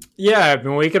 yeah, I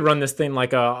mean, we could run this thing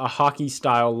like a hockey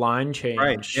style line change,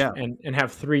 right, yeah. and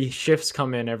have 3 shifts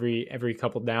come in every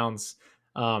couple downs,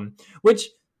 which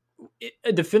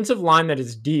a defensive line that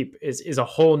is deep is a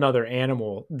whole nother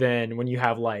animal than when you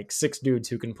have like 6 dudes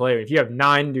who can play. If you have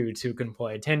 9 dudes who can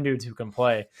play, 10 dudes who can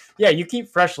play, yeah, you keep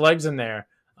fresh legs in there,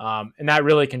 and that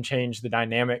really can change the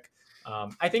dynamic.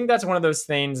 I think that's one of those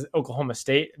things. Oklahoma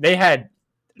State, they had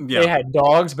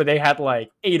dogs, but they had like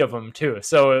 8 of them too.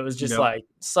 So it was just like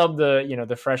sub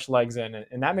the fresh legs in,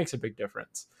 and that makes a big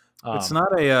difference. It's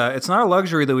not a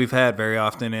luxury that we've had very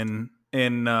often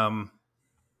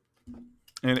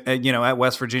at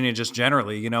West Virginia, just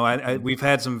generally. We've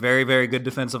had some very, very good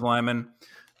defensive linemen.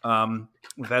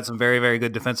 We've had some very, very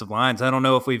good defensive lines. I don't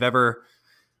know if we've ever,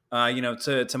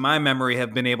 to my memory,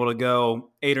 have been able to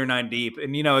go 8 or 9 deep.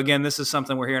 And, again, this is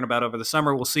something we're hearing about over the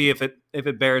summer. We'll see if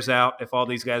it bears out, if all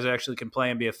these guys actually can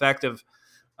play and be effective.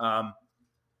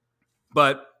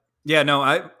 But yeah, no,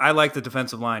 I like the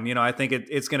defensive line. I think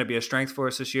it's going to be a strength for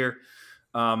us this year.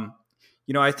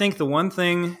 I think the one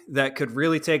thing that could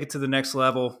really take it to the next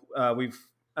level,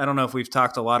 I don't know if we've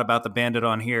talked a lot about the Bandit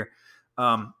on here.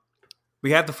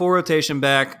 We have the full rotation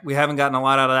back. We haven't gotten a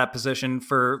lot out of that position.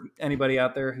 For anybody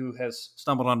out there who has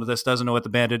stumbled onto this, doesn't know what the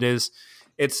Bandit is.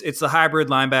 It's the hybrid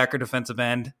linebacker defensive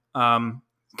end, kind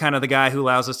of the guy who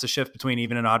allows us to shift between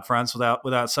even and odd fronts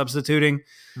without substituting.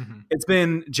 Mm-hmm. It's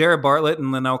been Jared Bartlett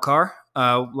and Linnell Carr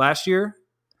last year.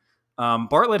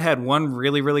 Bartlett had one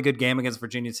really, really good game against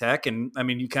Virginia Tech. And I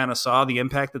mean, you kind of saw the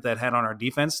impact that had on our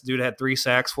defense. Dude had 3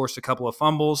 sacks, forced a couple of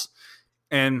fumbles.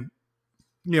 And,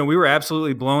 we were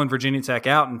absolutely blowing Virginia Tech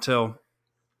out until,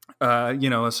 a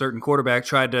certain quarterback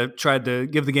tried to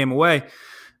give the game away.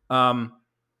 But,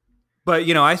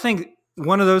 I think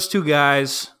one of those 2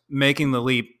 guys making the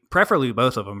leap, preferably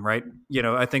both of them, right?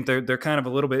 I think they're kind of a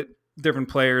little bit different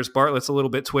players. Bartlett's a little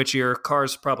bit twitchier.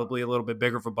 Carr's probably a little bit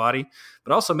bigger of a body,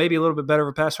 but also maybe a little bit better of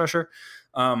a pass rusher.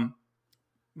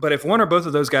 But if one or both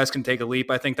of those guys can take a leap,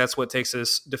 I think that's what takes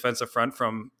this defensive front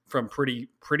from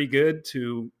pretty good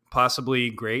to possibly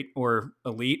great or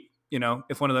elite.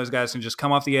 If one of those guys can just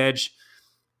come off the edge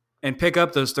and pick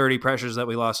up those 30 pressures that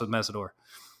we lost with Mesidor.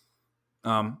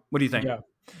 What do you think?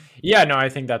 Yeah, no, I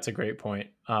think that's a great point.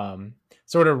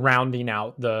 Sort of rounding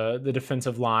out the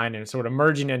defensive line and sort of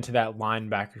merging into that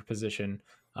linebacker position.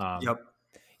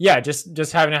 Yeah,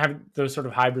 just having to have those sort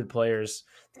of hybrid players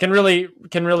can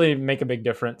really make a big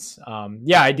difference.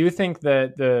 I do think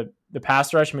that the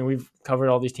pass rush, I mean, we've covered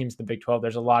all these teams in the Big 12.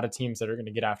 There's a lot of teams that are going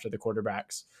to get after the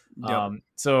quarterbacks.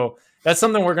 So that's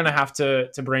something we're going to have to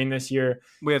bring this year.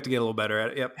 We have to get a little better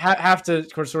at it. Yep. Have to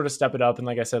sort of step it up. And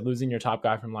like I said, losing your top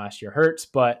guy from last year hurts,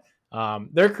 but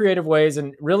there are creative ways.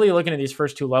 And really looking at these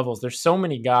first 2 levels, there's so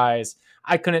many guys.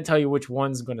 I couldn't tell you which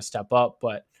one's going to step up,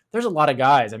 but there's a lot of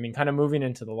guys. I mean, kind of moving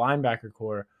into the linebacker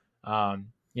core,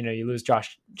 you lose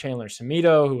Josh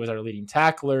Chandler-Samito, who was our leading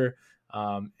tackler.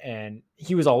 And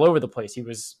he was all over the place. He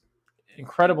was an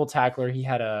incredible tackler. He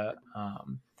had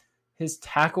his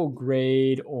tackle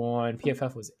grade on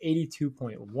PFF was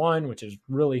 82.1, which is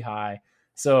really high.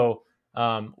 So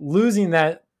losing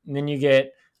that, and then you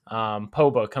get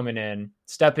Poba coming in,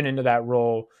 stepping into that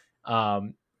role.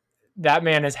 That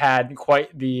man has had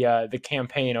quite the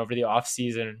campaign over the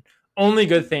offseason. Only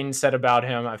good things said about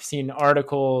him. I've seen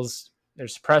articles.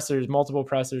 There's pressers, multiple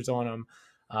pressers on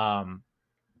him.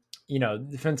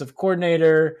 Defensive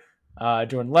coordinator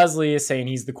Jordan Leslie is saying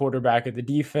he's the quarterback of the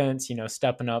defense.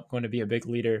 Stepping up, going to be a big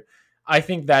leader. I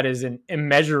think that is an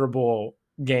immeasurable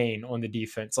gain on the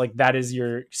defense. Like that is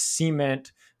your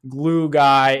cement glue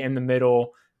guy in the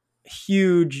middle.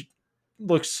 Huge,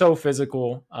 looks so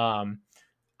physical.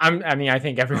 I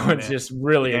think everyone's just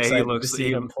really excited to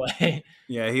see him play.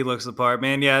 Yeah, he looks the part,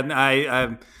 man. Yeah,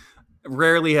 I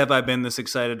rarely have I been this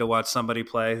excited to watch somebody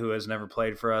play who has never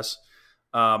played for us.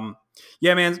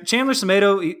 Yeah, man, Chandler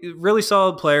Semedo, really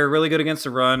solid player, really good against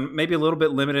the run, maybe a little bit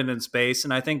limited in space,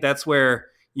 and I think that's where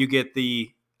you get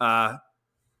the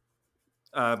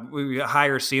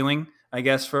higher ceiling, I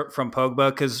guess, from Pogba,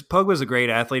 because Pogba's a great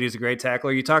athlete. He's a great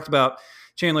tackler. You talked about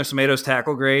Chandler Semedo's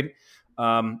tackle grade.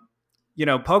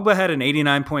 Pogba had an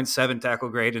 89.7 tackle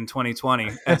grade in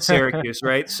 2020 at Syracuse,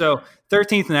 right? So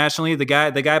 13th nationally. The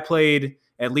guy played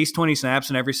at least 20 snaps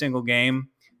in every single game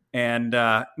and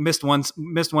missed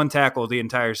one tackle the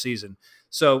entire season.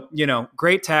 So,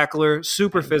 great tackler,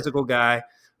 super physical guy.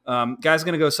 Guy's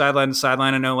going to go sideline to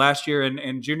sideline. I know last year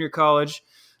in junior college,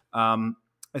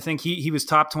 I think he was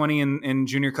top 20 in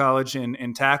junior college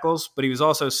in tackles, but he was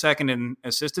also second in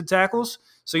assisted tackles.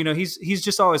 So, he's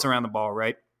just always around the ball,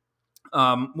 right?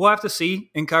 We'll have to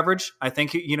see in coverage. I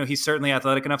think he's certainly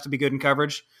athletic enough to be good in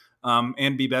coverage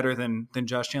and be better than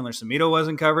Josh Chandler Semedo was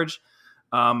in coverage.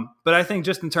 But I think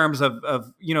just in terms of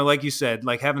like you said,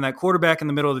 like having that quarterback in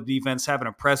the middle of the defense, having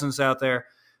a presence out there,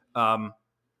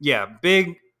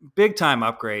 big time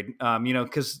upgrade.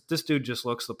 Because this dude just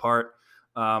looks the part,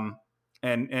 and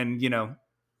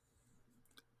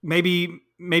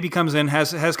maybe comes in,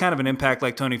 has kind of an impact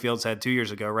like Tony Fields had 2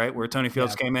 years ago, right? Where Tony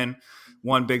Fields came in,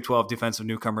 won Big 12 Defensive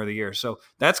Newcomer of the Year. So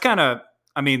that's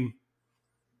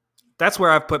that's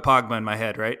where I've put Pogba in my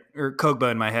head, right? Or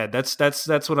Kogba in my head. That's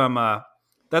what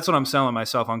I'm selling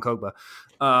myself on Kogba.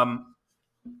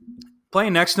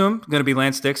 Playing next to him, going to be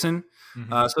Lance Dixon.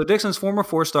 Mm-hmm. So Dixon's former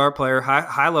 4-star player,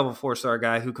 high level 4-star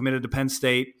guy who committed to Penn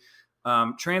State,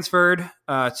 transferred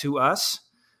to us.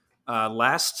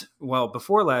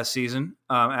 Before last season,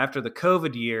 after the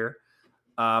COVID year.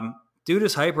 Dude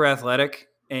is hyper athletic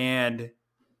and,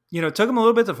 it took him a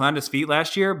little bit to find his feet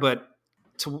last year, but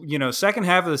second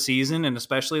half of the season and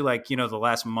especially the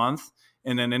last month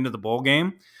and then into the bowl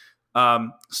game,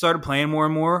 started playing more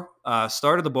and more,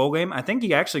 started the bowl game. I think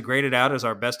he actually graded out as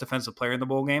our best defensive player in the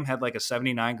bowl game, had like a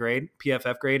 79 grade,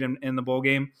 PFF grade in the bowl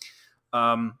game.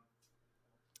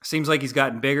 Seems like he's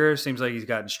gotten bigger. Seems like he's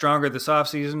gotten stronger this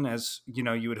offseason, as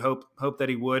you would hope that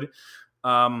he would.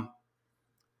 And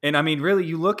really,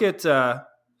 you look at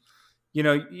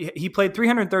he played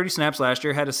 330 snaps last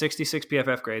year, had a 66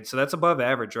 PFF grade, so that's above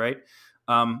average, right?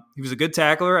 He was a good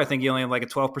tackler. I think he only had like a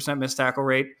 12% missed tackle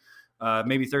rate,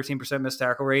 maybe 13% missed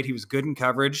tackle rate. He was good in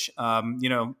coverage.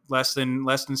 Less than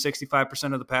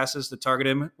 65% of the passes that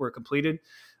targeted him were completed.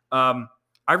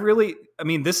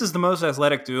 This is the most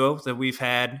athletic duo that we've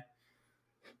had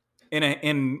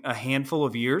in a handful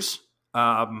of years.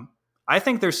 I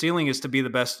think their ceiling is to be the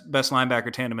best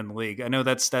linebacker tandem in the league. I know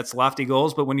that's lofty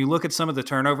goals, but when you look at some of the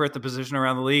turnover at the position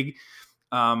around the league,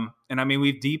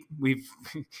 we've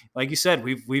like you said,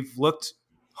 we've looked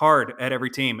hard at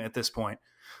every team at this point.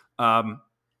 I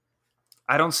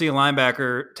don't see a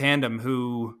linebacker tandem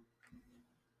who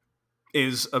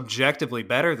is objectively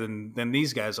better than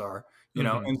these guys are.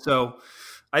 And so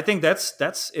I think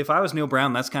that's if I was Neil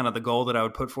Brown, that's kind of the goal that I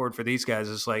would put forward for these guys.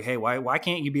 Is like, hey, why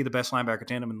can't you be the best linebacker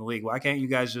tandem in the league? Why can't you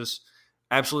guys just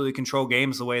absolutely control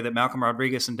games the way that Malcolm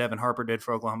Rodriguez and Devin Harper did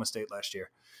for Oklahoma State last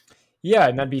year? Yeah,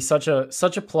 and that'd be such a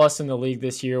plus in the league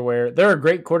this year, where there are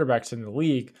great quarterbacks in the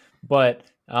league, but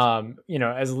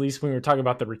as at least when we were talking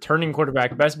about the returning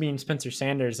quarterback, best being Spencer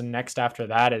Sanders, and next after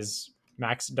that is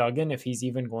Max Duggan, if he's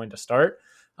even going to start.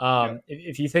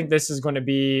 If you think this is going to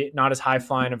be not as high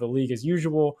flying of a league as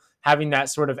usual, having that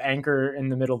sort of anchor in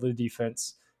the middle of the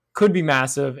defense could be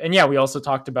massive. And yeah, we also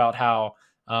talked about how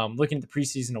looking at the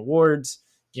preseason awards,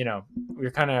 we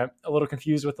were kind of a little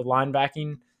confused with the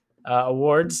linebacking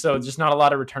awards. So just not a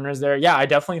lot of returners there. Yeah, I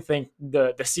definitely think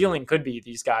the ceiling could be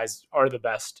these guys are the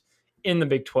best in the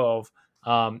Big 12.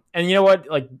 And you know what?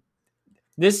 Like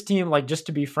this team, just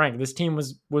to be frank, this team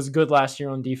was good last year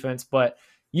on defense, but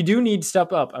you do need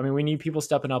step up. We need people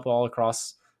stepping up all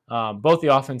across both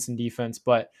the offense and defense.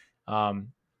 But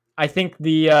I think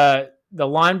the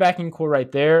linebacking core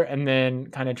right there, and then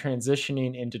kind of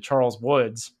transitioning into Charles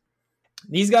Woods,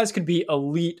 these guys could be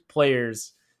elite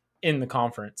players in the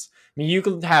conference. I mean, you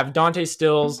could have Dante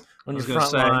Stills on I your was going to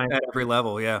front say line, at every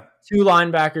level. Yeah. 2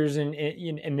 linebackers,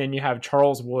 and then you have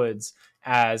Charles Woods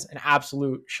as an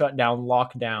absolute shutdown,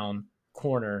 lockdown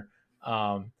corner.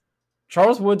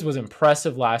 Charles Woods was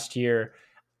impressive last year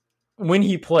when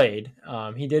he played.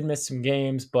 He did miss some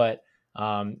games, but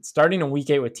starting in week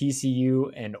 8 with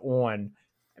TCU and on,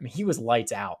 I mean, he was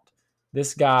lights out.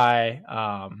 This guy,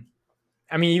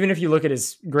 I mean, even if you look at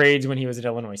his grades when he was at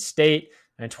Illinois State,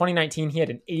 in 2019, he had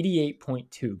an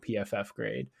 88.2 PFF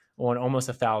grade on almost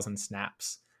 1,000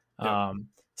 snaps. Yeah.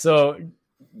 So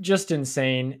just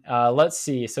insane. Let's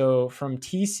see. So from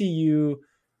TCU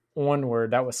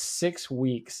onward, that was 6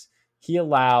 weeks. He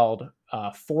allowed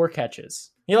 4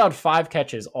 catches. He allowed 5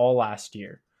 catches all last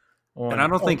year. And I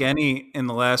don't think any in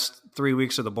the last 3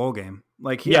 weeks of the bowl game.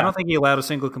 I don't think he allowed a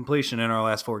single completion in our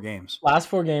last 4 games. Last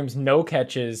 4 games, no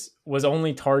catches, was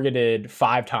only targeted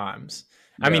 5 times.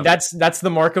 Yeah. I mean, that's the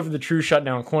mark of the true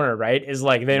shutdown corner, right? Is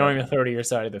like they don't even throw to your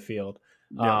side of the field.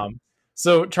 Yeah.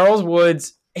 So Charles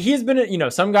Woods, he's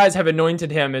been, some guys have anointed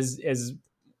him as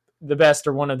the best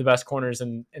or one of the best corners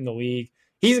in the league.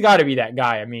 He's got to be that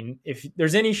guy. I mean, if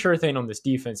there's any sure thing on this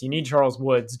defense, you need Charles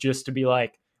Woods just to be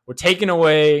like, we're taking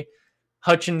away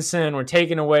Hutchinson, we're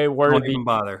taking away Worthy. Don't even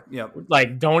bother. Yep.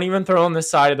 Like, don't even throw on this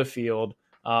side of the field.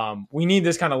 We need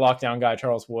this kind of lockdown guy,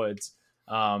 Charles Woods.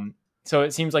 So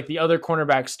it seems like the other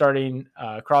cornerback starting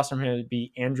across from him would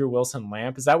be Andrew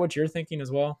Wilson-Lamp. Is that what you're thinking as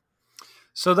well?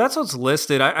 So that's what's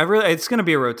listed. I really, it's going to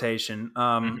be a rotation.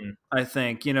 I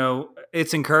think,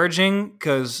 it's encouraging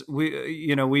because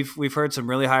we've heard some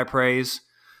really high praise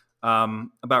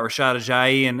about Rashad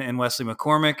Ajayi and Wesley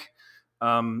McCormick.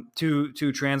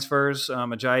 Two transfers,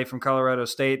 Ajayi from Colorado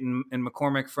State and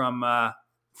McCormick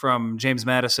from James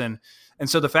Madison. And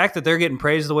so the fact that they're getting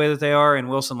praised the way that they are and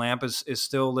Wilson Lamp is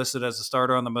still listed as a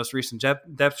starter on the most recent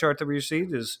depth chart that we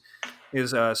received is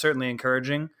certainly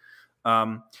encouraging.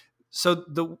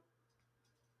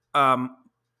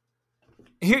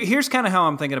 Here's kind of how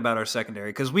I'm thinking about our secondary,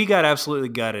 because we got absolutely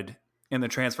gutted in the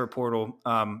transfer portal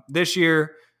this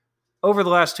year, over the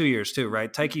last 2 years too,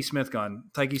 right? Tyke Smith gone.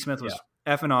 Tyke Smith was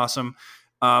effing awesome.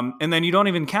 And then you don't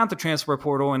even count the transfer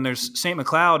portal, and there's St.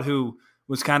 McLeod, who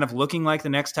was kind of looking like the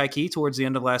next Tyke towards the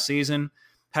end of last season,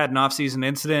 had an offseason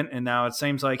incident, and now it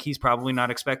seems like he's probably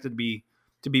not expected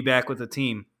to be back with the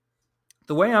team.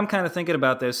 The way I'm kind of thinking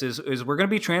about this is we're going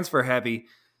to be transfer heavy.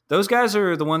 Those guys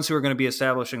are the ones who are going to be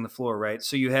establishing the floor, right?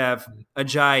 So you have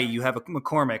Ajayi, you have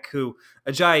McCormick, who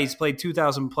Ajayi's played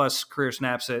 2,000 plus career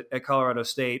snaps at Colorado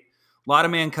State. A lot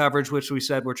of man coverage, which we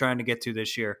said we're trying to get to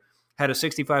this year. Had a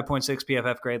 65.6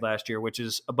 PFF grade last year, which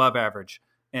is above average.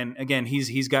 And again,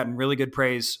 he's gotten really good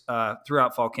praise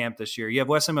throughout fall camp this year. You have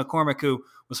Wesley McCormick, who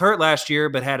was hurt last year,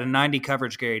 but had a 90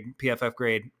 coverage grade, PFF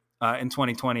grade in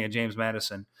 2020 at James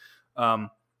Madison. And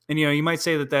you might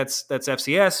say that's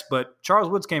FCS, but Charles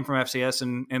Woods came from FCS,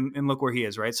 and look where he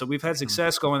is, right? So we've had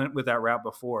success going with that route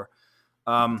before.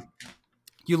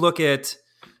 You look at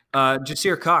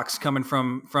Jasir Cox coming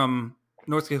from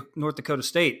North Dakota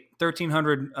State,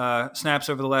 1,300 snaps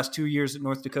over the last 2 years at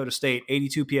North Dakota State,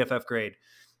 82 PFF grade,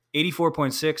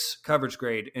 84.6 coverage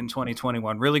grade in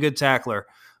 2021. Really good tackler.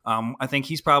 I think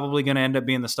he's probably going to end up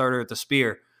being the starter at the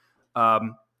Spear.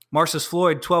 Marcus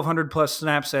Floyd, 1,200 plus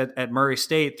snaps at Murray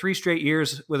State, 3 straight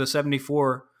years with a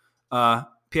 74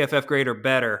 PFF grade or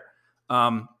better.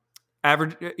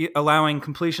 Average allowing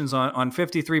completions on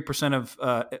 53%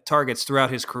 of targets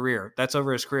throughout his career. That's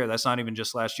over his career. That's not even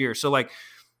just last year. So,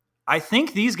 I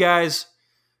think these guys,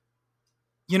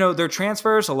 they're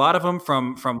transfers, a lot of them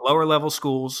from lower level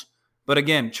schools. But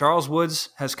again, Charles Woods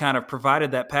has kind of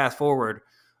provided that path forward.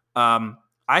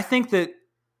 I think that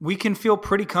we can feel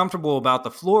pretty comfortable about the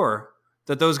floor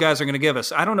that those guys are going to give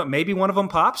us. I don't know, maybe one of them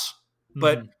pops,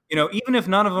 but even if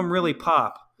none of them really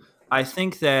pop, I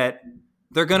think that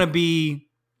they're going to be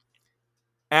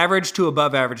average to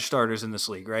above average starters in this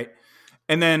league, right?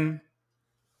 And then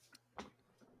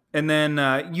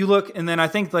you look, and then I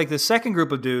think the second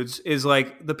group of dudes is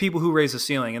the people who raise the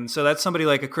ceiling, and so that's somebody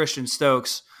like a Christian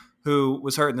Stokes who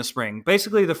was hurt in the spring,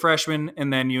 basically the freshman,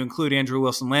 and then you include Andrew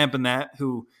Wilson-Lamp in that,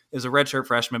 who is a redshirt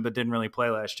freshman but didn't really play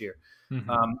last year.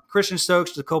 Christian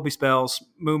Stokes, Jacoby Spells,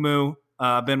 Moo,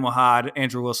 Ben Wahad,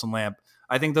 Andrew Wilson-Lamp.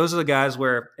 I think those are the guys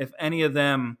where if any of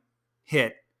them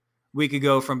hit, we could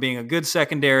go from being a good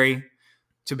secondary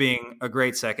to being a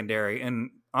great secondary, and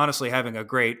honestly having a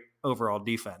great overall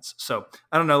defense. So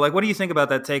I don't know, what do you think about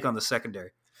that take on the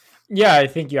secondary? Yeah, I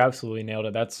think you absolutely nailed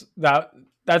it. That's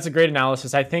a great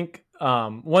analysis. I think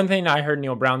one thing I heard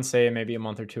Neil Brown say maybe a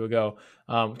month or two ago,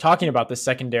 talking about the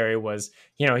secondary was,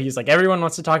 he's like, everyone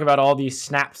wants to talk about all these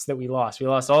snaps that we lost. We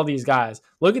lost all these guys.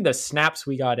 Look at the snaps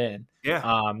we got in.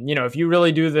 Yeah. If you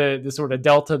really do the sort of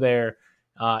delta there,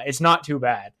 it's not too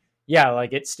bad. Yeah,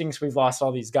 like it stinks we've lost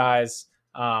all these guys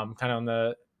kind of on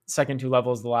the second two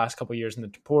levels the last couple of years in the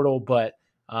portal. But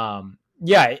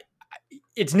yeah,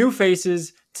 it's new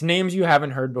faces. It's names you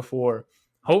haven't heard before.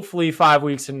 Hopefully 5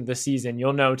 weeks into the season,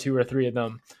 you'll know 2 or 3 of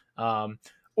them.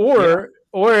 Or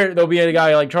there'll be a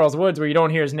guy like Charles Woods where you don't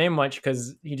hear his name much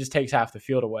because he just takes half the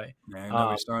field away. Yeah,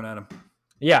 nobody's throwing at him.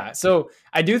 Yeah, so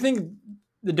I do think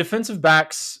the defensive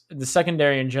backs, the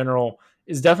secondary in general,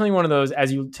 is definitely one of those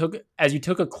as you took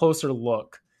a closer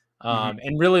look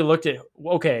and really looked at,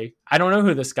 okay, I don't know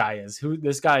who this guy is.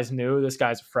 This guy's new. This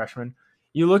guy's a freshman.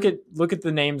 You look at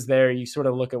the names there. You sort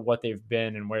of look at what they've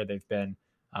been and where they've been.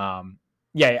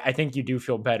 Yeah, I think you do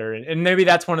feel better. And maybe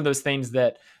that's one of those things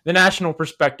that the national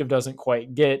perspective doesn't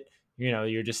quite get.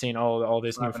 You're just seeing all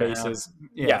these new faces.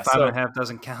 Yeah, 5.5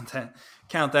 doesn't count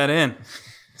that in.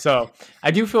 So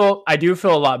I do feel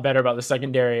a lot better about the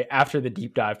secondary after the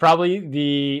deep dive. Probably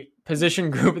the position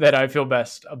group that I feel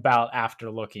best about after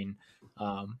looking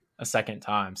a second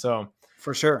time. So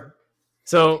for sure.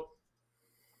 So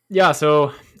yeah,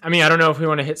 I mean, I don't know if we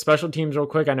want to hit special teams real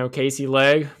quick. I know Casey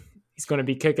Legg, he's going to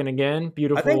be kicking again.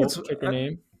 Beautiful kicker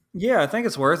name. Yeah, I think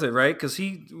it's worth it, right? Because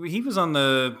he was on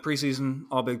the preseason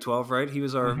All Big 12, right? He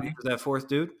was he was that fourth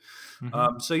dude.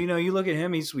 So you look at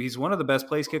him; he's one of the best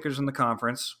place kickers in the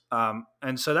conference,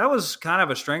 and so that was kind of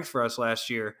a strength for us last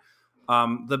year.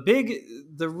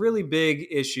 The really big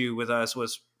issue with us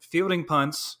was fielding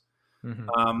punts,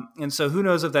 and so who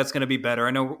knows if that's going to be better.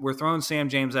 I know we're throwing Sam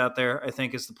James out there. I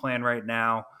think is the plan right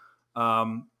now.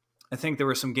 I think there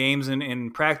were some games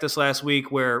in practice last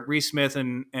week where Reese Smith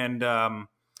and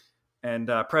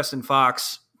Preston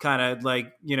Fox kind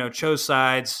of chose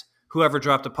sides. Whoever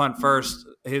dropped a punt first,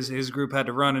 his group had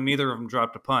to run, and neither of them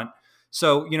dropped a punt.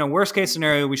 So, worst case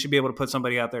scenario, we should be able to put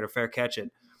somebody out there to fair catch it.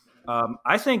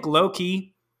 I think low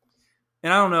key,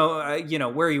 and I don't know,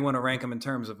 where you want to rank them in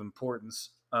terms of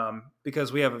importance,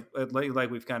 because we have, like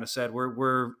we've kind of said,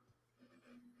 we're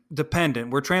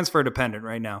dependent, we're transfer dependent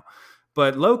right now.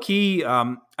 But low key,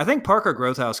 I think Parker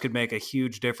Growthhouse could make a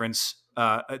huge difference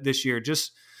this year.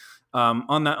 Just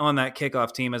on that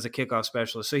kickoff team as a kickoff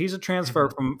specialist. So he's a transfer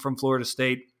from Florida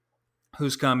State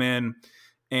who's come in,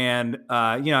 and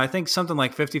I think something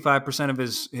like 55% of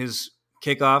his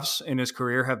kickoffs in his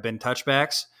career have been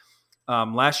touchbacks.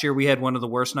 Last year we had one of the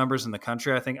worst numbers in the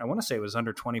country. I want to say it was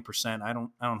under 20%. I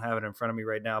don't have it in front of me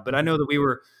right now, but I know that we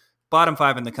were bottom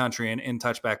 5 in the country in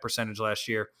touchback percentage last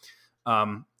year,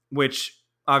 which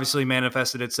obviously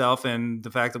manifested itself in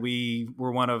the fact that we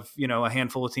were one of, a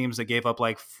handful of teams that gave up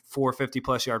like 4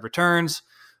 50-plus yard returns.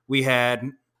 We had,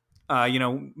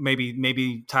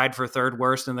 maybe tied for third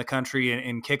worst in the country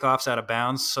in kickoffs out of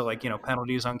bounds. So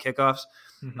penalties on kickoffs.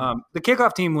 The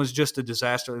kickoff team was just a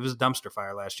disaster. It was a dumpster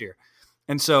fire last year.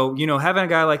 And so, having a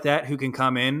guy like that who can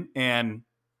come in and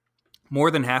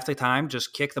more than half the time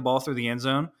just kick the ball through the end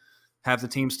zone, have the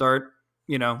team start,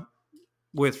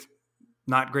 with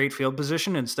not great field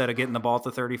position instead of getting the ball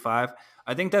to 35.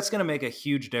 I think that's going to make a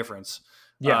huge difference.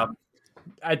 Yeah.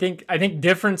 I think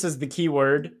difference is the key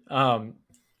word.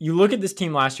 You look at this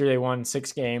team last year, they won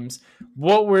 6 games.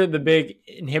 What were the big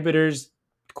inhibitors?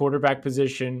 Quarterback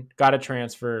position, got a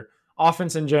transfer.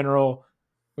 Offense in general,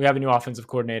 we have a new offensive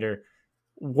coordinator.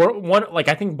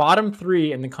 I think bottom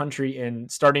 3 in the country in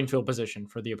starting field position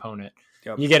for the opponent.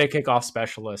 Yep. You get a kickoff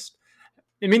specialist.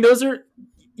 I mean,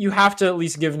 you have to at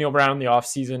least give Neil Brown the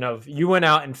offseason of you went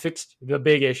out and fixed the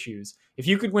big issues. If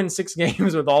you could win 6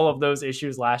 games with all of those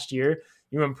issues last year,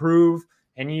 you improve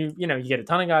and you get a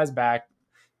ton of guys back.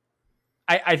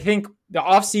 I think the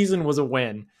offseason was a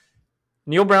win.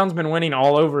 Neil Brown's been winning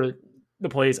all over the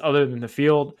place other than the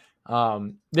field.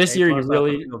 This year,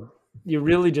 you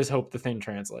really just hope the thing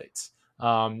translates.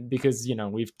 Because,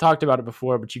 we've talked about it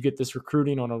before, but you get this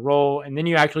recruiting on a roll and then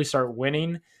you actually start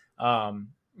winning.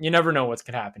 You never know what's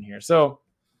going to happen here. So,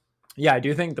 yeah, I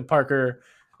do think the Parker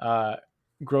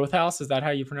Growthhouse, is that how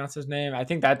you pronounce his name? I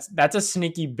think that's a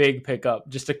sneaky big pickup,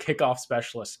 just a kickoff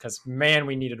specialist, because, man,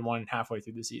 we needed one halfway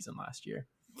through the season last year.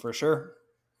 For sure.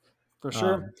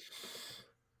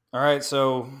 All right,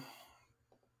 so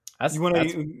that's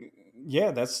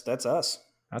us.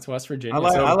 That's West Virginia.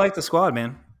 I like the squad,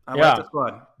 man. I like the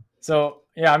squad. So,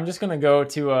 yeah, I'm just going to go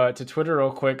to Twitter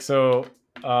real quick. So,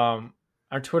 our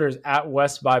Twitter is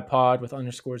 @WestByPod with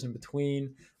underscores in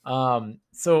between.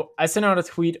 So I sent out a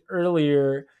tweet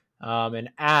earlier and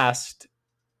asked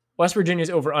West Virginia's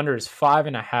over-under is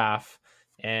 5.5.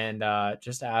 and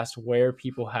just asked where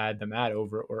people had them at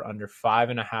over or under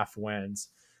 5.5 wins.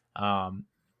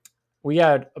 We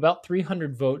had about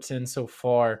 300 votes in so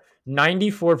far.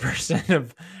 94%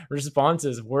 of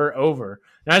responses were over.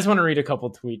 And I just want to read a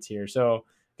couple tweets here. So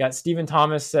got Stephen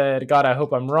Thomas said, God, I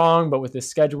hope I'm wrong, but with the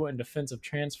schedule and defensive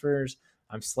transfers,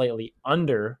 I'm slightly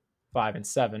under 5 and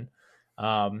 7.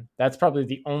 That's probably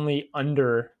the only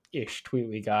under-ish tweet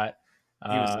we got.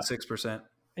 He was at 6%.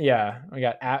 Yeah, we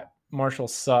got at Marshall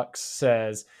Sucks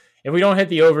says, if we don't hit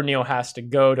the over, Neil has to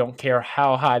go. Don't care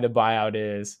how high the buyout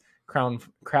is.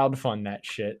 Crowdfund that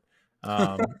shit.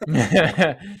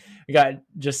 We got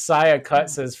Josiah Cut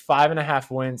says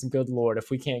 5.5 wins. Good Lord. If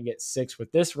we can't get 6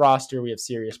 with this roster, we have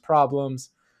serious problems.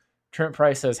 Trent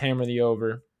Price says hammer the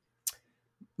over.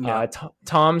 Yeah.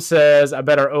 Tom says, I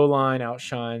bet our O-line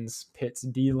outshines Pitt's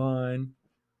D-line.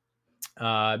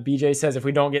 BJ says, if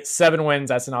we don't get 7 wins,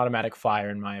 that's an automatic fire,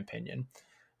 in my opinion.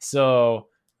 So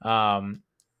I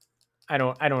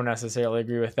don't necessarily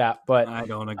agree with that, but I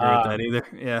don't agree with that either.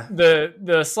 Yeah.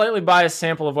 The slightly biased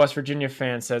sample of West Virginia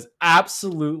fans says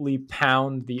absolutely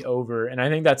pound the over. And I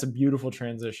think that's a beautiful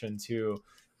transition to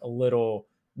a little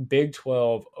Big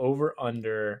 12 over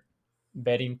under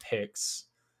betting picks.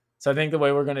 So I think the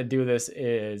way we're going to do this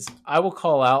is I will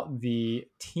call out the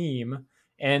team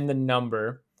and the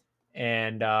number,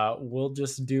 and we'll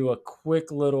just do a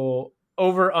quick little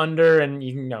over under, and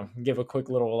you can give a quick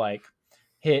little like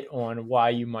hit on why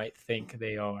you might think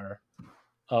they are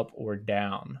up or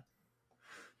down.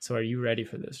 So are you ready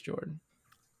for this, Jordan?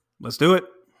 Let's do it.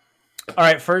 All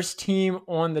right. First team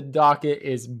on the docket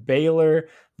is Baylor.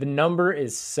 The number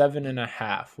is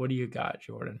 7.5. What do you got,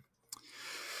 Jordan?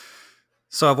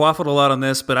 So I've waffled a lot on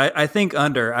this, but I think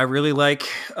under. I really like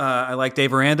I like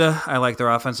Dave Aranda. I like their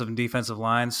offensive and defensive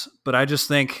lines, but I just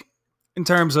think in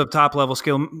terms of top level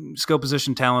skill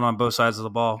position talent on both sides of the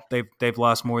ball, they've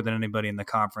lost more than anybody in the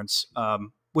conference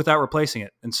without replacing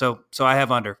it. And so I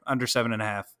have under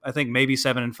 7.5. I think maybe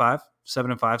 7 and 5.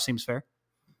 7 and 5 seems fair.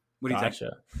 What do you think?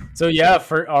 So yeah,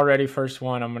 first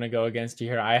one, I'm going to go against you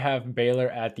here. I have Baylor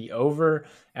at the over,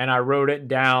 and I wrote it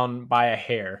down by a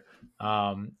hair.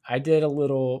 I did a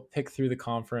little pick through the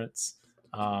conference,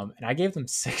 and I gave them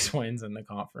 6 wins in the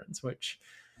conference, which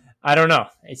I don't know.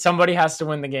 Somebody has to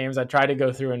win the games. I tried to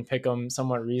go through and pick them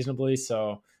somewhat reasonably,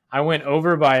 so I went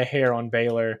over by a hair on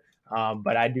Baylor,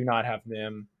 but I do not have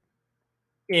them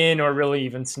in or really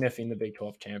even sniffing the Big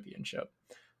 12 championship.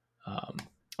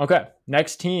 Okay,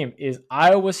 next team is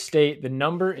Iowa State. The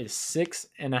number is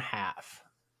 6.5.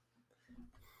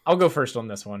 I'll go first on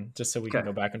this one, just so we can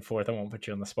go back and forth. I won't put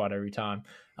you on the spot every time.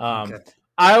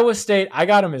 Iowa State, I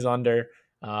got them as under.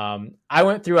 I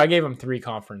went through, I gave them 3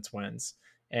 conference wins.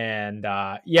 And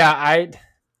I'm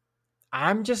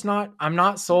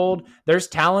not sold. There's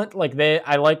talent.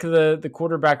 I like the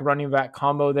quarterback running back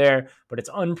combo there, but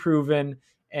it's unproven.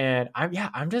 And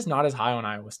I'm just not as high on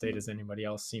Iowa State as anybody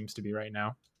else seems to be right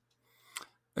now.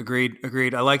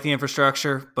 Agreed. I like the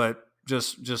infrastructure, but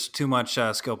just too much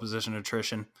skill position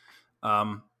attrition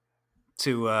to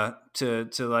go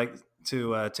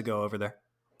over there.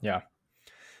 Yeah.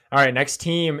 All right. Next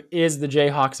team is the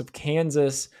Jayhawks of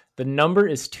Kansas. The number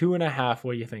is 2.5.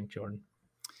 What do you think, Jordan?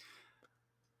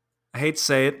 I hate to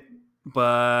say it,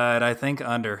 but I think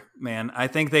under. Man, I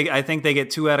think they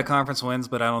get 2 out of conference wins,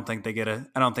 but I don't think they get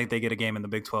a game in the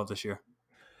Big 12 this year.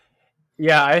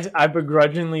 Yeah, I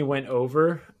begrudgingly went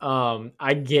over.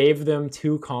 I gave them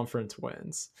 2 conference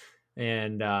wins,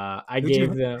 and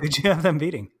who'd you have them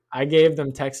beating? I gave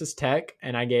them Texas Tech,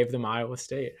 and I gave them Iowa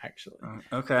State, actually.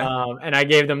 Okay. And I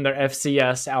gave them their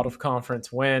FCS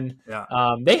out-of-conference win.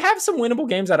 Yeah. They have some winnable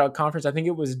games out of conference. I think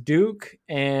it was Duke,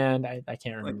 and I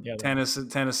can't remember the other.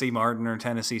 Tennessee Martin or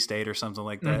Tennessee State or something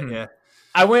like that. Mm-hmm. Yeah.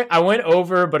 I went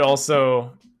over, but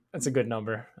also that's a good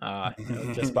number,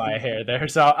 just by a hair there.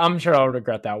 So I'm sure I'll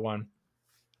regret that one.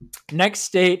 Next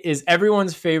state is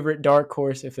everyone's favorite dark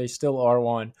horse, if they still are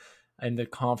one, in the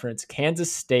conference,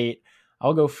 Kansas State.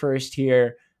 I'll go first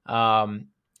here. The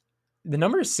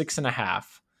number is 6.5,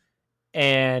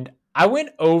 and I went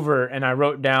over and I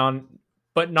wrote down,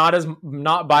 but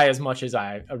not by as much as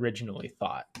I originally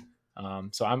thought.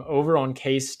 So I'm over on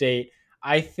K-State.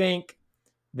 I think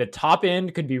the top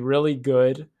end could be really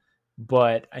good,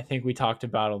 but I think we talked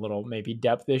about a little maybe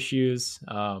depth issues.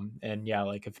 And yeah,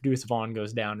 like if Deuce Vaughn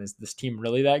goes down, is this team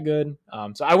really that good?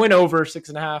 So I went over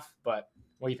 6.5, but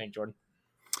what do you think, Jordan?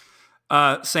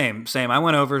 Same. I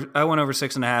went over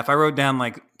 6.5. I wrote down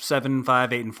like 7,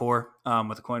 5, 8, and 4,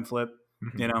 with a coin flip,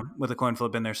 with a coin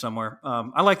flip in there somewhere.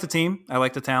 I like the team. I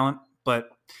like the talent, but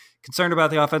concerned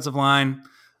about the offensive line,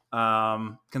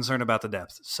 concerned about the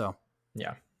depth. So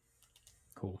yeah.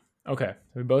 Cool. Okay,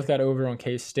 we both got over on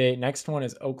K-State. Next one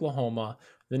is Oklahoma.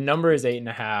 The number is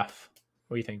 8.5.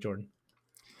 What do you think, Jordan?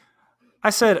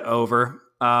 I said over,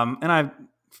 and I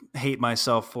hate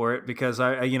myself for it because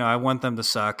I want them to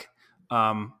suck.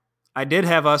 I did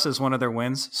have us as one of their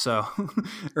wins, so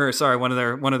or sorry, one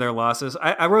of their losses.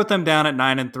 I wrote them down at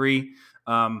 9-3.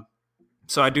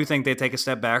 So I do think they take a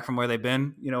step back from where they've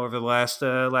been, over the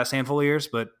last handful of years.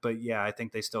 But yeah, I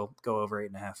think they still go over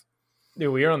 8.5.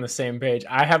 Dude, we are on the same page.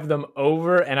 I have them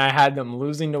over, and I had them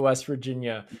losing to West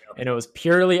Virginia, and it was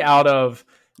purely out of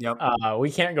Yep.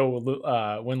 we can't go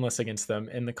winless against them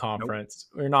in the conference.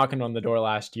 Nope. We were knocking on the door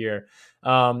last year.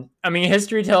 I mean,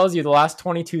 history tells you the last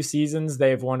 22 seasons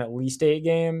they've won at least 8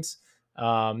 games. So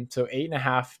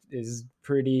 8.5 is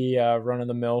pretty run of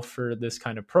the mill for this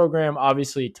kind of program.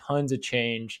 Obviously, tons of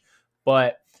change,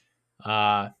 but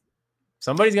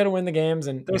somebody's got to win the games,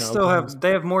 and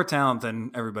they have more talent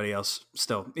than everybody else.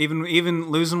 Still,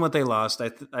 even losing what they lost,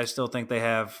 I still think they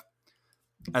have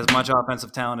as much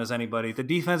offensive talent as anybody. The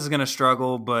defense is going to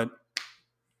struggle, but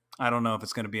I don't know if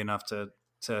it's going to be enough to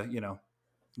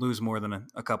lose more than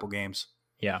a couple games.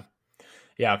 Yeah.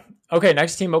 Okay,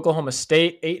 next team, Oklahoma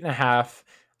State, 8.5.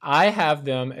 I have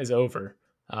them as over.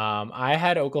 I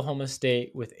had Oklahoma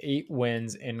State with 8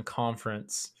 wins in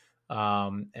conference.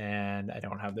 And I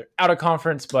don't have their out of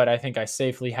conference, but I think I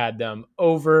safely had them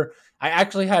over. I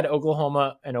actually had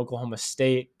Oklahoma and Oklahoma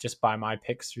State just by my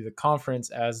picks through the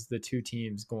conference as the 2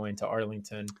 teams going to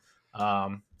Arlington.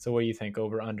 So what do you think,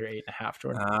 over under 8.5,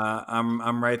 Jordan?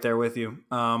 I'm right there with you.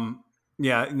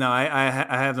 Yeah, no, I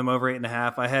have them over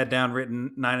 8.5. I had down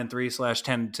written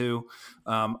 9-3/10-2.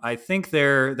 I think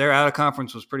their out of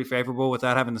conference was pretty favorable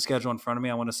without having the schedule in front of me.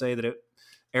 I want to say that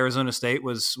Arizona State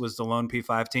was the lone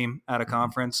P5 team out of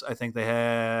conference. I think they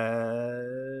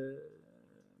had,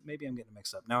 maybe I'm getting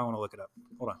mixed up. Now I want to look it up.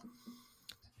 Hold on.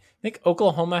 I think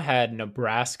Oklahoma had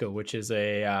Nebraska, which is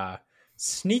a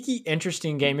sneaky,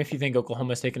 interesting game if you think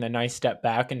Oklahoma's taken a nice step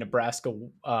back, and Nebraska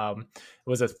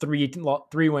was a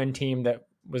 3-win team that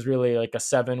was really like a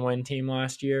 7-win team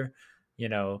last year.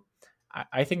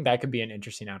 I think that could be an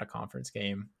interesting out of conference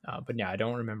game. But yeah, I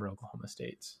don't remember Oklahoma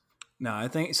State's. No, I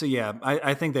think so. Yeah,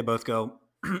 I think they both go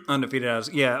undefeated.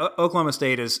 Oklahoma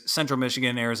State is Central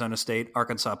Michigan, Arizona State,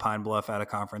 Arkansas, Pine Bluff out of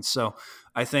conference. So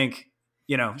I think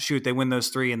they win those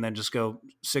 3 and then just go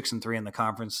 6-3 in the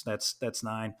conference. That's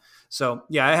 9. So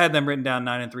yeah, I had them written down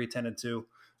 9-3,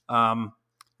 10-2.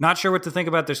 Not sure what to think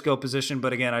about their skill position,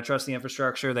 but again, I trust the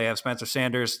infrastructure. They have Spencer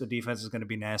Sanders. The defense is going to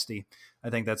be nasty. I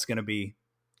think that's going to be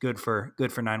good for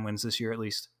 9 wins this year at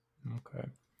least. Okay.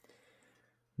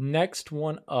 Next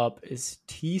one up is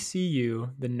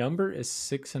TCU. The number is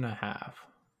 6.5.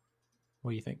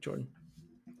 What do you think, Jordan?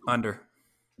 Under.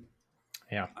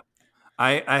 Yeah.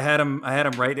 I had them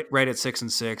right at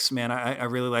 6-6. Man, I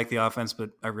really like the offense, but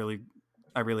I really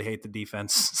hate the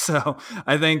defense. So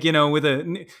I think, with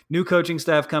a new coaching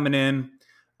staff coming in,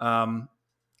 I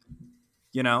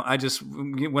just,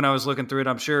 when I was looking through it,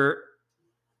 I'm sure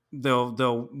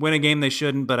they'll win a game they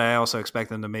shouldn't, but I also expect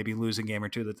them to maybe lose a game or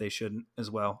 2 that they shouldn't as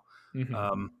well.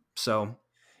 Mm-hmm.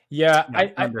 Yeah,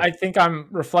 I think I'm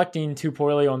reflecting too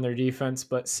poorly on their defense,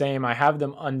 but same. I have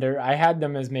them under. I had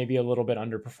them as maybe a little bit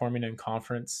underperforming in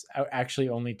conference. Actually,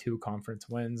 only 2 conference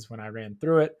wins when I ran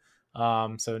through it.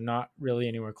 So not really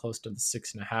anywhere close to the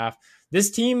 6.5.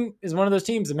 This team is one of those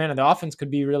teams that, man, the offense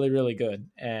could be really, really good,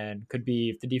 and could be,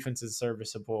 if the defense is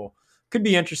serviceable, could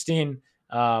be interesting.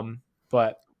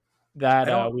 But that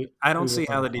I don't see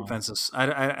how the defense is.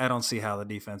 I don't see how the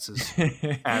defense is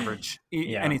average.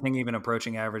 Anything even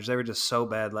approaching average. They were just so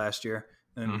bad last year,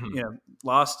 and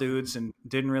lost dudes and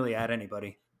didn't really add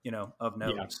anybody of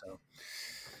note. Yeah. So.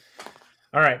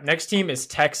 All right, next team is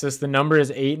Texas. The number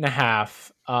is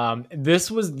 8.5.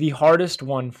 This was the hardest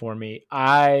one for me.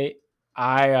 I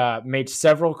made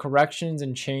several corrections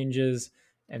and changes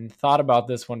and thought about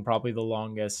this one probably the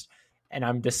longest. And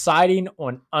I'm deciding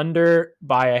on under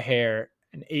by a hair,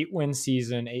 an 8-win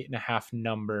season, 8.5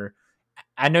 number.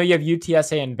 I know you have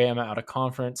UTSA and Bama out of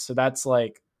conference, so that's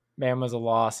like Bama's a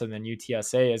loss, and then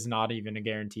UTSA is not even a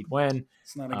guaranteed win.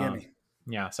 It's not a gimme.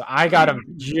 Yeah, so I got them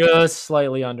just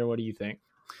slightly under. What do you think?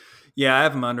 Yeah, I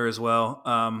have them under as well.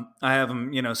 I have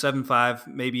them, 7-5,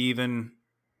 maybe even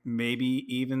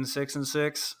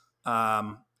 6-6.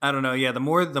 I don't know. Yeah, the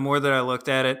more that I looked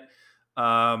at it,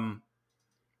 all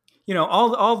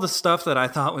the stuff that I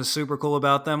thought was super cool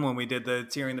about them when we did the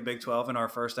tiering the Big 12 in our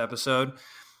first episode,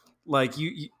 like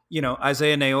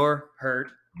Isaiah Nayor hurt,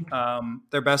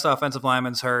 their best offensive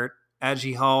lineman's hurt.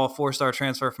 Adji Hall, 4-star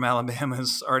transfer from Alabama,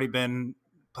 has already been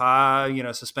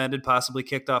suspended, possibly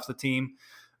kicked off the team.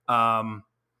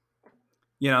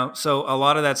 So a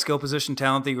lot of that skill position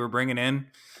talent that you were bringing in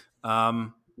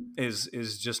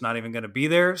is just not even going to be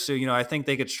there. So, I think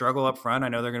they could struggle up front. I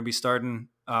know they're going to be starting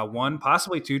one,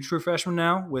 possibly two true freshmen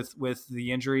now with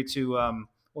the injury to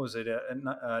what was it?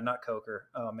 Not Coker.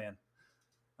 Oh man.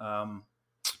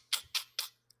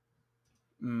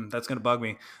 That's going to bug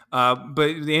me. But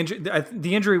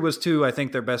the injury was to, I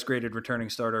think, their best graded returning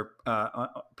starter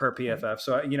per PFF.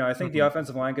 So, I think the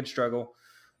offensive line could struggle,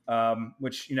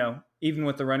 which, even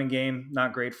with the running game,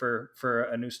 not great for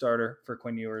a new starter for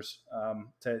Quinn Ewers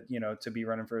to be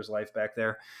running for his life back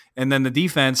there. And then the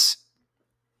defense,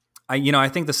 I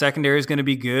think the secondary is going to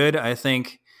be good. I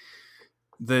think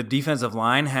the defensive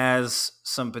line has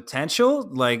some potential.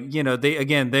 Like,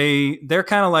 they're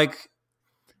kind of like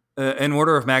an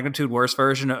order of magnitude worse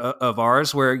version of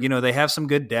ours where, they have some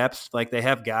good depth, like they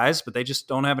have guys, but they just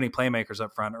don't have any playmakers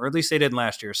up front, or at least they didn't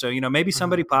last year. So, maybe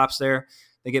somebody pops there,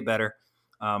 they get better.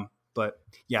 But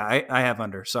yeah, I have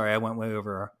under. Sorry, I went way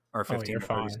over our 15 to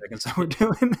 30 seconds that we're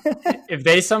doing. If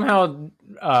they somehow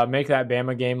make that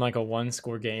Bama game like a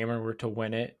one-score game or were to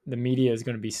win it, the media is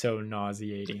going to be so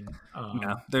nauseating.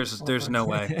 No, there's no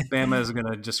way. Bama is going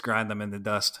to just grind them in the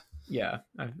dust. Yeah,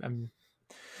 I'm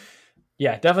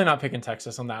definitely not picking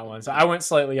Texas on that one. So I went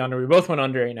slightly under. We both went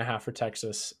under 8.5 for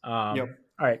Texas. Yep.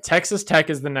 All right, Texas Tech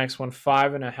is the next one,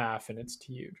 5.5, and it's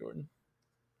to you, Jordan.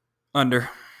 Under.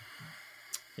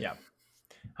 Yeah.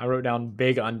 I wrote down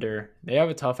big under. They have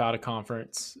a tough out of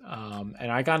conference,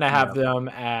 and I kind of have them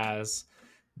as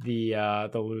the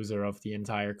loser of the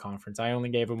entire conference. I only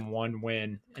gave them one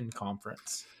win in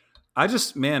conference.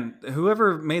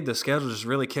 Whoever made the schedule just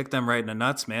really kicked them right in the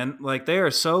nuts, man. Like, they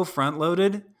are so front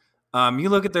loaded. You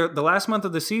look at the last month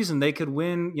of the season, they could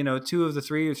win, 2 of the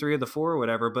 3 or 3 of the 4 or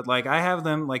whatever. But like, I have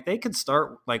them like they could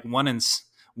start like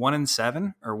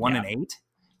 1-7 or 1-8.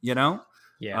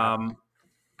 Yeah.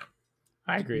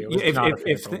 I agree. If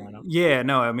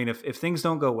things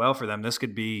don't go well for them, this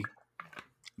could be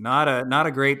not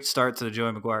a great start to the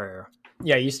Joey McGuire era.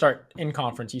 Yeah, you start in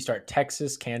conference. You start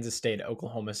Texas, Kansas State,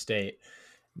 Oklahoma State,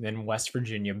 then West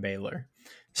Virginia, Baylor.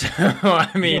 So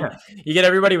you get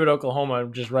everybody but Oklahoma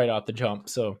just right off the jump.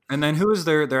 So and then who is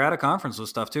they're out of conference with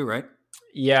stuff too, right?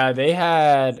 Yeah, they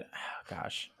had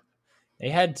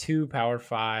 2 Power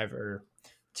 5 or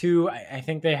 2. I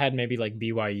think they had maybe like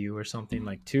BYU or something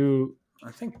like 2.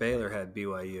 I think Baylor had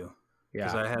BYU. Yeah,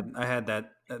 because I had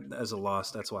that as a loss.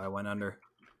 That's why I went under.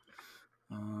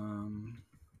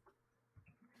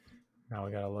 Now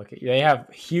we gotta look at. They have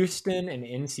Houston and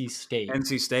NC State.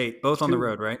 NC State, both on the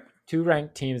road, right? 2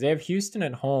 ranked teams. They have Houston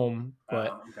at home,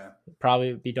 but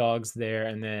probably be dogs there.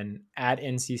 And then at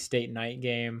NC State night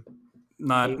game.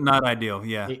 Not ideal.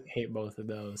 Yeah, hate both of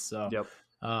those. So yep.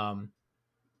 All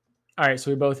right, so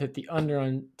we both hit the under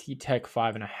on T-Tech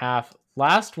 5.5.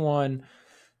 Last one,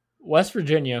 West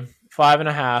Virginia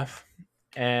 5.5,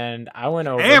 and I went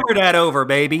over. Hammer that over,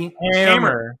 baby.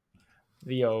 Hammer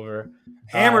the over.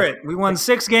 Hammer it. We won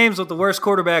 6 games with the worst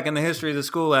quarterback in the history of the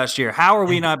school last year. How are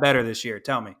we not better this year?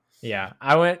 Tell me. Yeah,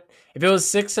 I went. If it was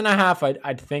 6.5,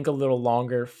 I'd think a little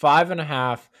longer.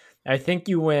 5.5. I think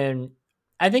you win.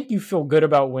 I think you feel good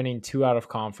about winning 2 out of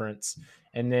conference,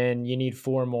 and then you need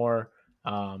 4 more.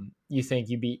 You think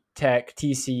you beat Tech,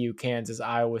 TCU, Kansas,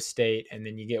 Iowa State, and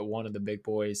then you get one of the big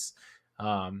boys.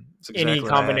 Any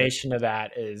combination of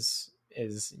that is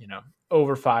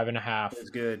over 5.5. It's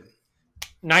good.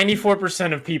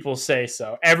 94% of people say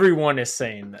so. Everyone is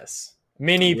saying this.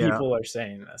 Many people are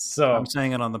saying this. So I'm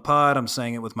saying it on the pod. I'm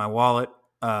saying it with my wallet.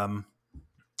 I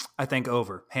think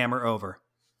over. Hammer over.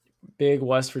 Big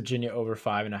West Virginia over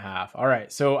 5.5. All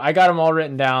right. So I got them all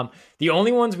written down. The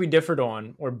only ones we differed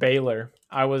on were Baylor.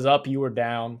 I was up. You were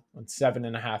down on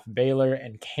 7.5. Baylor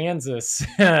and Kansas.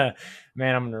 Man,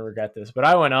 I'm going to regret this, but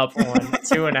I went up on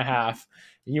 2.5.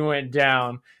 You went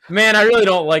down. Man, I really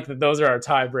don't like that those are our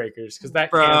tiebreakers because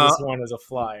that Kansas one is a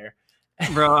flyer.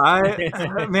 Bro,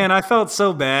 I felt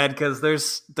so bad because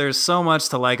there's so much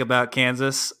to like about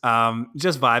Kansas,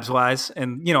 just vibes wise,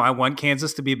 and I want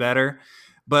Kansas to be better,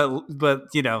 but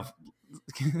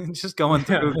just going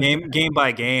through game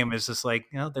by game is just like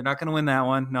they're not going to win that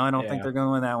one. No, I don't think they're going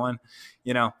to win that one.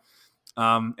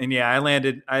 I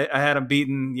landed. I had them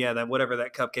beaten. Yeah, that whatever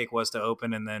that cupcake was to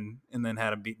open, and then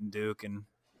had them beaten Duke and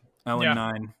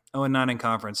 0-9 in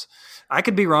conference. I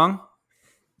could be wrong.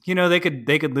 They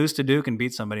could lose to Duke and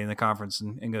beat somebody in the conference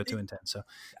and go 2-10. So,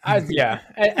 I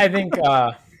think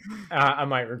I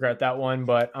might regret that one,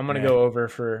 but I'm gonna go over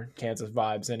for Kansas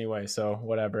vibes anyway. So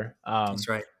whatever. That's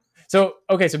right. So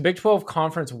Big 12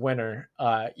 conference winner.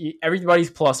 Everybody's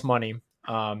plus money.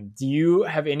 Do you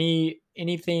have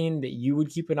anything that you would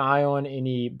keep an eye on?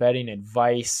 Any betting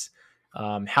advice?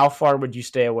 How far would you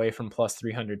stay away from plus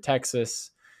 300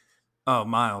 Texas? Oh,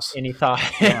 miles. Any thought?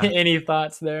 Yeah. Any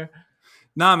thoughts there?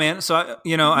 Nah, man. So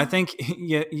I think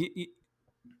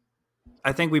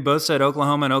I think we both said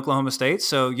Oklahoma and Oklahoma State.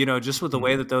 So just with the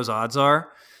way that those odds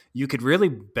are, you could really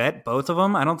bet both of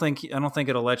them. I don't think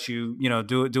it'll let you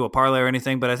do a parlay or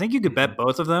anything, but I think you could bet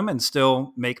both of them and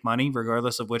still make money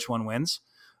regardless of which one wins.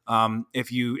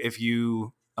 If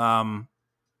you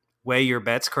weigh your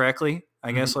bets correctly,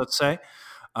 I guess let's say.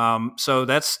 So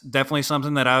that's definitely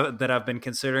something that I've been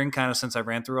considering kind of since I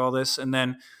ran through all this. And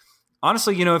then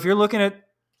honestly, if you're looking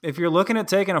at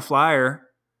taking a flyer,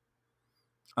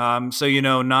 so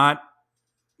not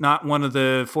one of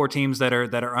the four teams that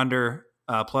are under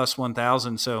plus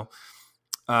 1,000. So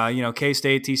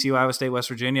K-State, TCU, Iowa State, West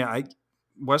Virginia.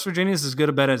 West Virginia is as good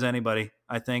a bet as anybody,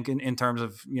 I think, in terms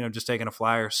of just taking a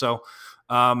flyer. So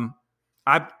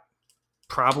I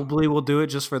probably will do it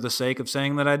just for the sake of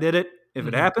saying that I did it if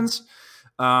it happens.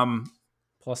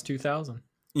 Plus 2,000.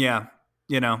 Yeah,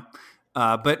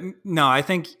 but no, I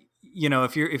think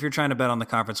if you're trying to bet on the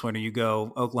conference winner, you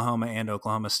go Oklahoma and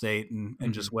Oklahoma State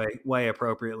and just weigh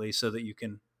appropriately so that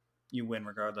you win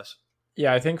regardless.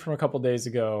 Yeah, I think from a couple days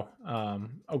ago,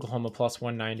 Oklahoma plus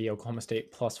 190, Oklahoma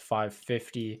State plus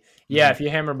 550. Yeah, if you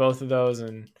hammer both of those,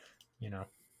 and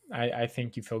I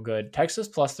think you feel good. Texas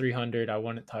plus 300, I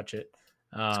wouldn't touch it.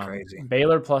 It's crazy.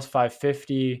 Baylor plus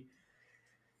 550.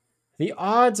 The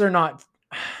odds are not.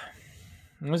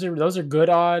 Those are good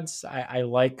odds. I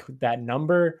like that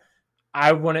number.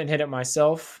 I wouldn't hit it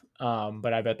myself,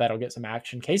 but I bet that'll get some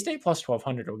action. K-State plus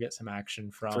 1,200 will get some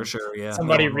action from for sure. Yeah,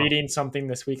 somebody reading something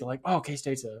this week like, oh,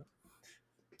 K-State's a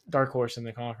dark horse in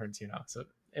the conference, So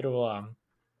it'll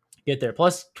get there.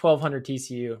 Plus 1,200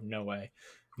 TCU, no way.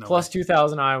 Plus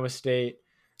 2,000 Iowa State.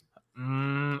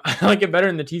 I like it better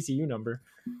than the TCU number.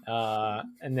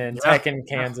 And then Tech and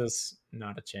Kansas,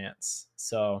 not a chance.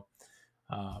 So,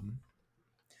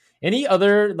 any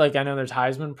other, I know there's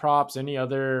Heisman props, any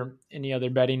other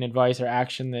betting advice or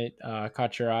action that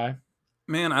caught your eye?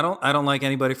 Man, I don't like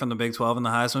anybody from the Big 12 in the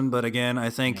Heisman, but again,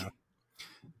 I think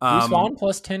Bruce Vaughn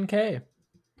plus 10K.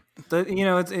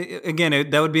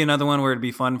 That would be another one where it'd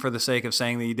be fun for the sake of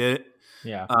saying that you did it.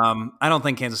 Yeah. I don't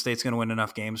think Kansas State's going to win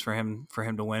enough games for him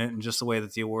to win it, and just the way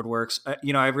that the award works.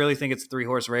 I really think it's a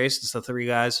 3-horse race. It's the three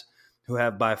guys who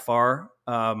have by far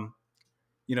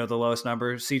the lowest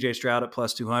number. CJ Stroud at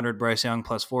plus 200, Bryce Young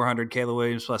plus 400, Caleb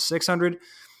Williams plus 600.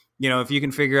 If you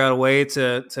can figure out a way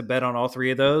to bet on all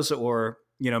three of those, or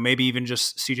maybe even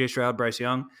just CJ Stroud, Bryce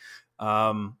Young,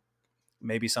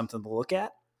 maybe something to look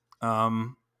at.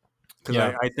 Because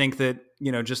I think that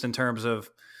just in terms of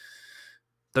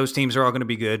those teams are all going to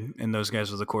be good, and those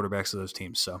guys are the quarterbacks of those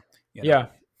teams. So yeah,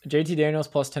 JT Daniels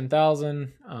plus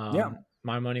 10,000. Yeah.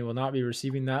 My money will not be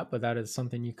receiving that, but that is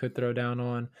something you could throw down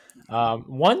on.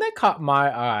 One that caught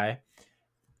my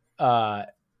eye,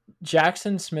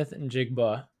 Jackson Smith and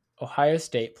Jigba, Ohio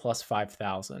State plus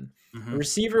 5,000. The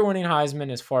receiver winning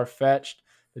Heisman is far-fetched,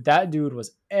 but that dude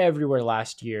was everywhere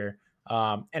last year.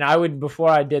 And before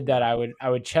I did that, I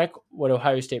would check what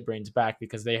Ohio State brings back,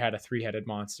 because they had a 3-headed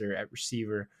monster at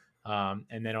receiver.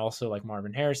 And then also like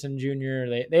Marvin Harrison Jr.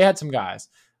 They had some guys.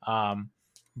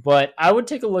 But I would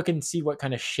take a look and see what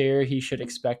kind of share he should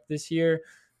expect this year.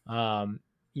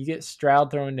 You get Stroud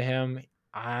thrown to him.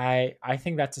 I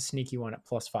think that's a sneaky one at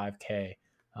plus 5K.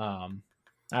 I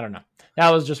don't know.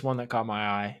 That was just one that caught my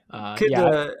eye.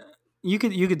 You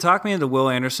could talk me into Will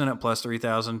Anderson at plus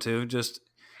 3,000 too. Just,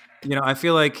 I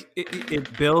feel like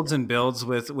it builds and builds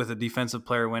with a defensive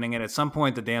player winning it. At some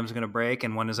point, the dam's going to break,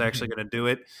 and one is actually going to do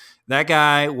it. That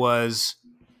guy was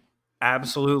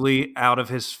absolutely out of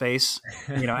his face,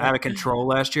 out of control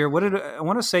last year. I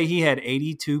want to say he had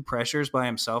 82 pressures by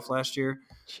himself last year.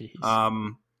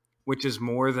 Jeez. Which is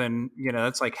more than,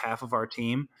 that's like half of our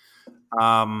team.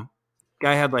 Guy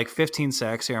had like 15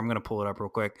 sacks here. I'm going to pull it up real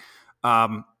quick.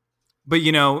 But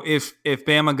if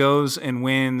Bama goes and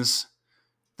wins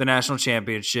the national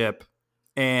championship,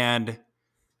 and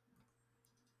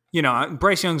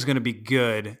Bryce Young's going to be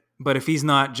good, but if he's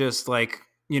not just like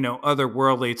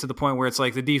otherworldly to the point where it's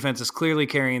like the defense is clearly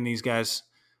carrying these guys,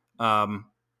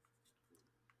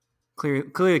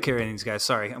 clearly carrying these guys.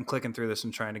 Sorry, I'm clicking through this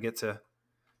and trying to get to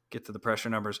the pressure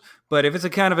numbers. But if it's a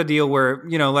kind of a deal where,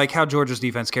 like how Georgia's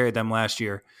defense carried them last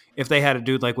year, if they had a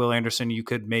dude like Will Anderson, you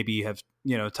could maybe have,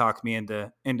 talked me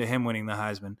into him winning the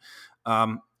Heisman.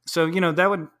 So,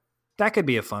 that could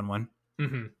be a fun one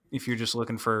if you're just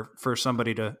looking for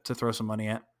somebody to throw some money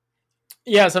at.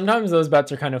 Yeah, sometimes those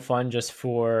bets are kind of fun just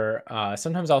for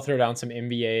sometimes I'll throw down some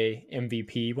NBA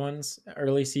MVP ones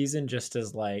early season just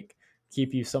as like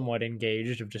keep you somewhat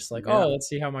engaged of just like, Yeah. oh, let's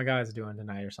see how my guy's doing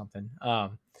tonight or something.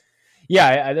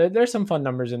 Yeah, there's some fun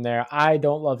numbers in there. I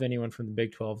don't love anyone from the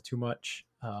Big 12 too much.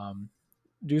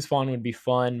 Deuce Vaughn would be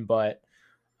fun, but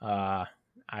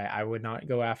I would not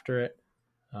go after it.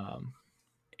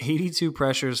 82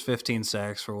 pressures, 15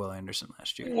 sacks for Will Anderson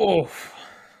last year. Whoa,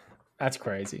 that's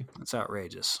crazy. That's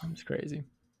outrageous. That's crazy.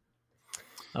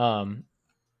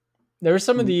 There were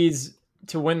some of these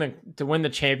to win the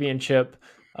championship,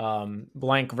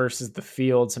 blank versus the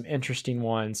field, some interesting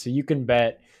ones. So you can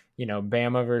bet,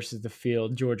 Bama versus the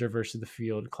field, Georgia versus the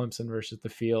field, Clemson versus the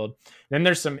field. Then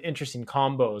there's some interesting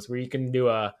combos where you can do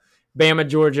a Bama,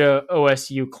 Georgia,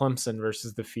 OSU, Clemson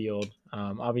versus the field.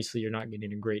 Obviously, you're not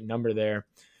getting a great number there.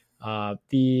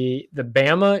 The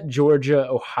Bama, Georgia,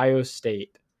 Ohio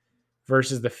State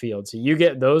versus the field. So you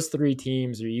get those three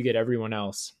teams or you get everyone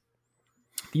else.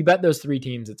 If you bet those three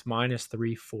teams, it's minus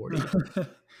 340.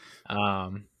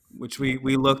 Which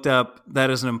we looked up. That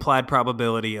is an implied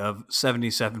probability of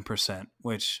 77%,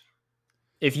 which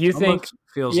if you think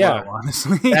feels low,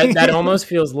 honestly. that almost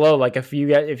feels low. Like if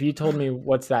you told me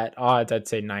what's that odds, I'd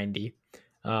say 90.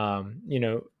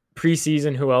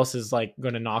 Preseason, who else is like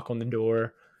going to knock on the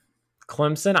door?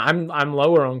 Clemson. I'm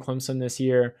lower on Clemson this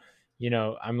year.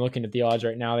 I'm looking at the odds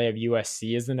right now. They have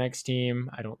USC as the next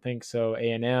team. I don't think so.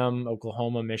 A&M,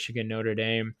 Oklahoma, Michigan, Notre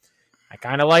Dame. I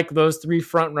kind of like those three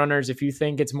front runners. If you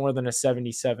think it's more than a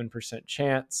 77%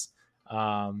 chance,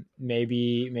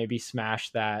 maybe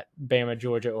smash that Bama,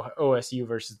 Georgia, OSU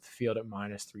versus the field at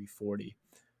minus 340.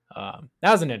 That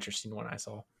was an interesting one I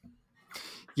saw.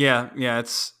 Yeah,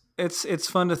 it's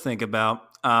fun to think about.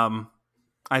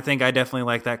 I think I definitely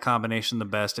like that combination the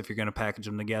best if you're going to package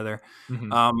them together.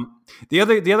 Mm-hmm.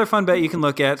 The other fun bet you can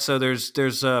look at. So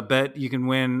there's a bet you can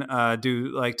win,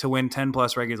 to win 10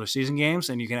 plus regular season games,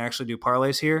 and you can actually do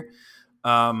parlays here,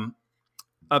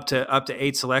 up to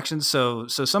 8 selections. So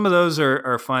some of those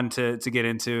are fun to get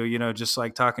into. Just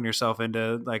like talking yourself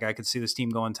into like I could see this team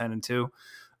going 10-2.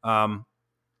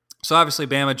 So obviously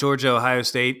Bama, Georgia, Ohio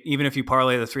State. Even if you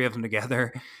parlay the three of them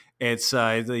together. It's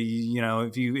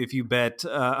if you bet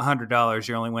 $100,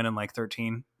 you're only winning like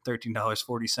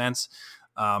 $13.40.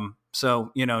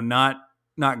 So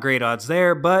not great odds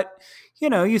there, but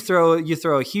you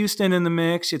throw a Houston in the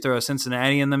mix, you throw a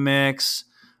Cincinnati in the mix,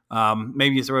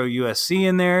 maybe you throw USC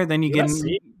in there, then you USC,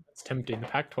 get it's tempting. The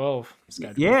Pac-12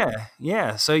 schedule.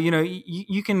 Yeah. So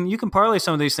you can parlay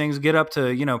some of these things, get up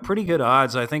to pretty good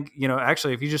odds. I think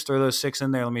actually if you just throw those 6 in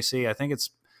there, let me see. I think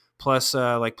it's plus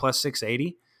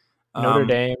 680. Notre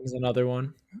Dame's another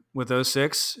one with those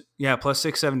 6. Yeah. Plus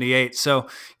 678. So,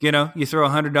 you throw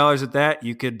 $100 at that,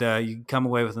 you could come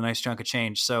away with a nice chunk of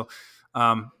change. So,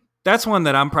 that's one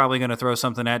that I'm probably going to throw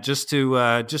something at just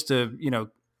to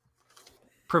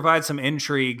provide some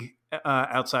intrigue,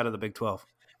 outside of the Big 12.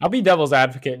 I'll be devil's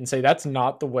advocate and say that's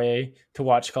not the way to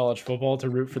watch college football, to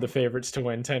root for the favorites to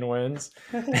win 10 wins.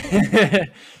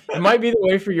 It might be the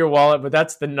way for your wallet, but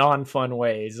that's the non-fun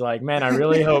way. It's like, man, I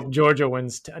really hope Georgia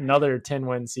wins another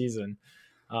 10-win season.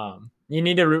 You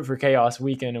need to root for chaos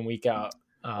week in and week out.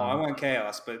 I want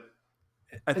chaos, but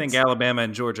I think Alabama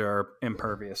and Georgia are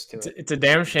impervious to it. It's a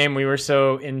damn shame we were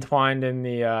so entwined in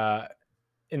the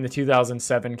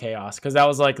 2007 chaos, because that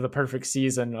was like the perfect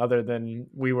season, other than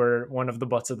we were one of the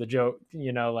butts of the joke.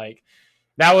 Like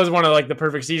that was one of like the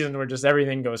perfect seasons where just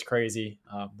everything goes crazy.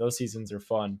 Those seasons are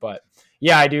fun, but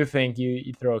yeah, I do think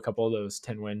you throw a couple of those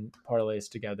 10-win parlays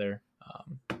together,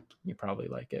 you probably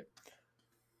like it.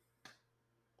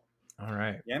 All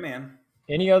right. Yeah, man.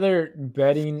 Any other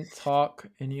betting talk?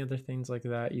 Any other things like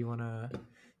that you want to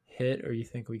hit, or you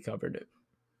think we covered it?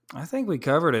 I think we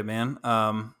covered it, man.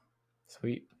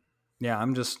 Sweet. Yeah,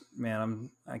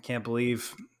 I can't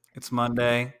believe it's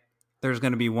Monday. There's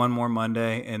going to be one more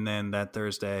Monday, and then that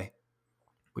Thursday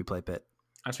we play Pitt.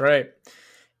 That's right.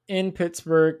 In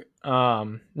Pittsburgh. I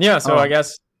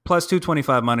guess plus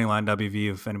 225 money line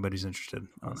WVU if anybody's interested.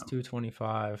 Plus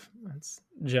 225. That's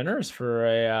generous for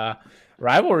a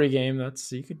rivalry game.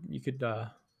 That's you could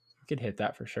hit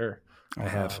that for sure. I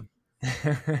have.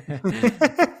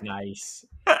 Nice.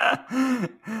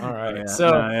 All right.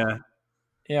 So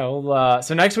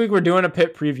next week we're doing a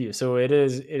Pitt preview. So it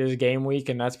is game week,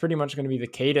 and that's pretty much going to be the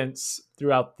cadence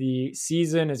throughout the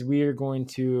season, as we are going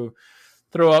to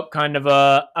throw up kind of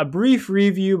a brief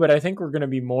review, but I think we're going to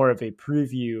be more of a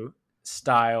preview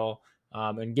style,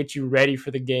 and get you ready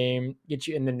for the game, get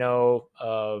you in the know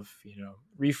of,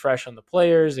 refresh on the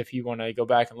players if you want to go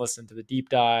back and listen to the deep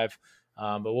dive.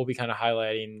 But we'll be kind of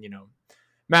highlighting,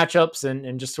 matchups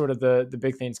and just sort of the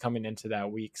big things coming into that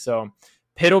week. So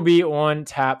Pitt will be on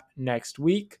tap next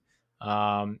week.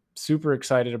 Super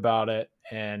excited about it.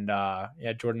 And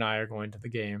yeah, Jordan and I are going to the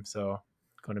game, so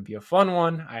it's going to be a fun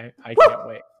one. I can't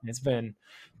wait. It's been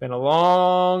a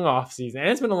long off season, and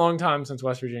it's been a long time since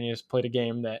West Virginia's played a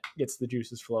game that gets the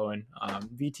juices flowing.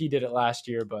 VT did it last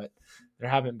year, but there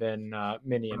haven't been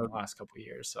many in the last couple of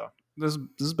years. So this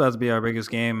is about to be our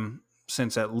biggest game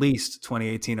since at least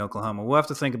 2018 Oklahoma. We'll have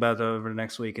to think about that over the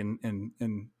next week and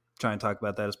try and talk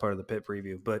about that as part of the pit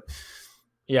preview. But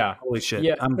yeah, holy shit,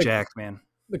 yeah, I'm jacked, man.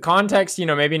 The context,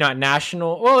 maybe not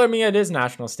national. Well, I mean, it is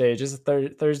national stage. It's a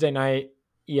Thursday night,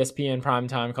 ESPN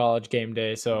primetime college game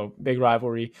day. So big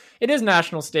rivalry. It is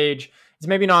national stage. It's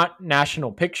maybe not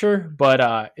national picture,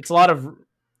 but it's a lot of,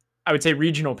 I would say,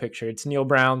 regional picture. It's Neil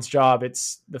Brown's job.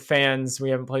 It's the fans. We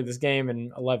haven't played this game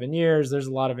in 11 years. There's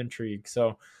a lot of intrigue.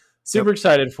 So super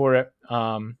excited for it.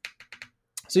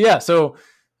 So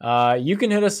you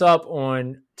can hit us up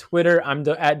on Twitter. I'm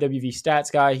at WV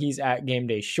Stats Guy. He's at Game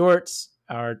Day Shorts.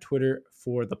 Our Twitter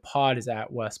for the pod is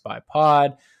at West by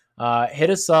Pod. Hit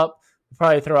us up. We'll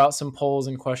probably throw out some polls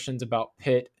and questions about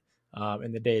Pitt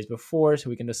in the days before, so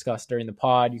we can discuss during the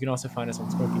pod. You can also find us on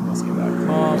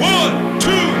SmokingMusket.com. 1, 2,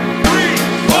 3,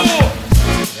 4.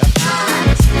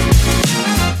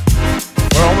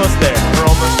 We're almost there. We're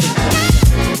almost to the finish.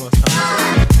 It's almost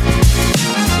time.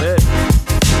 That's it.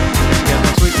 See you guys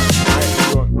next week. All right, keep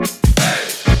going.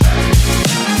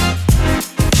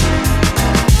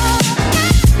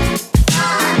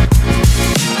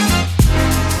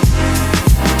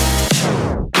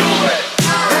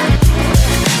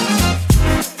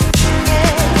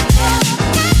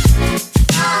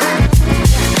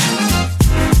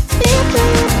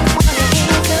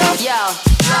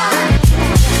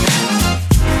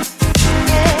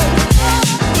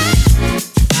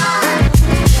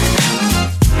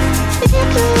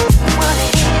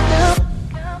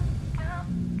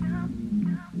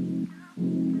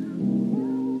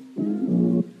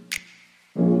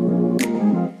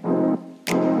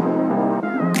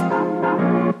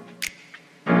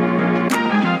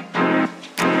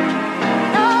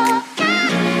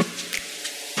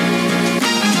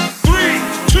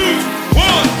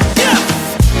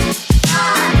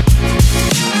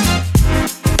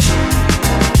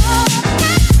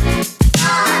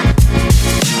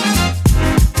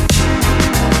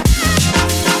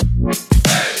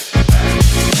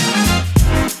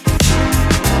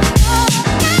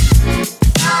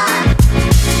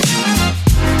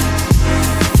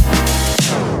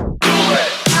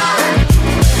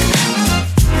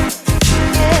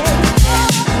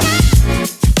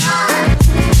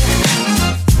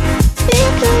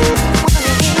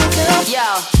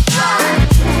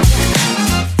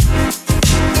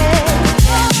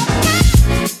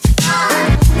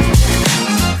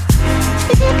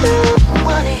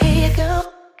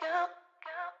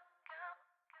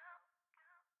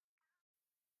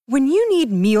 When you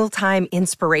need mealtime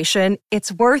inspiration, it's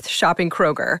worth shopping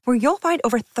Kroger, where you'll find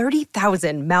over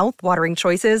 30,000 mouth-watering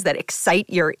choices that excite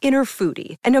your inner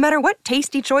foodie. And no matter what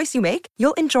tasty choice you make,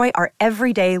 you'll enjoy our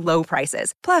everyday low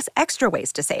prices, plus extra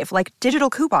ways to save, like digital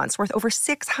coupons worth over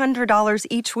 $600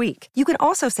 each week. You can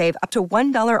also save up to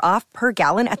 $1 off per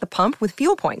gallon at the pump with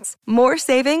fuel points. More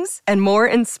savings and more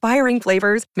inspiring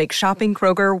flavors make shopping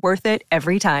Kroger worth it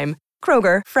every time.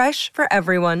 Kroger, fresh for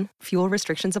everyone. Fuel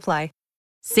restrictions apply.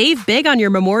 Save big on your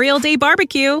Memorial Day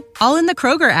barbecue, all in the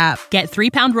Kroger app. Get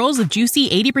 3-pound rolls of juicy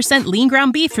 80% lean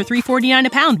ground beef for $3.49 a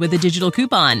pound with a digital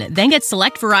coupon. Then get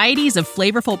select varieties of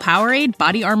flavorful Powerade,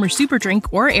 Body Armor Super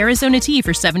Drink, or Arizona tea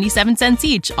for 77 cents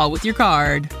each, all with your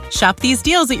card. Shop these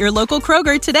deals at your local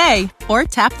Kroger today, or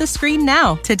tap the screen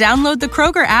now to download the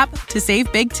Kroger app to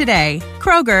save big today.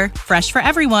 Kroger, fresh for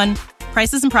everyone.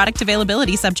 Prices and product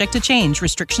availability subject to change.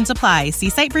 Restrictions apply. See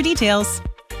site for details.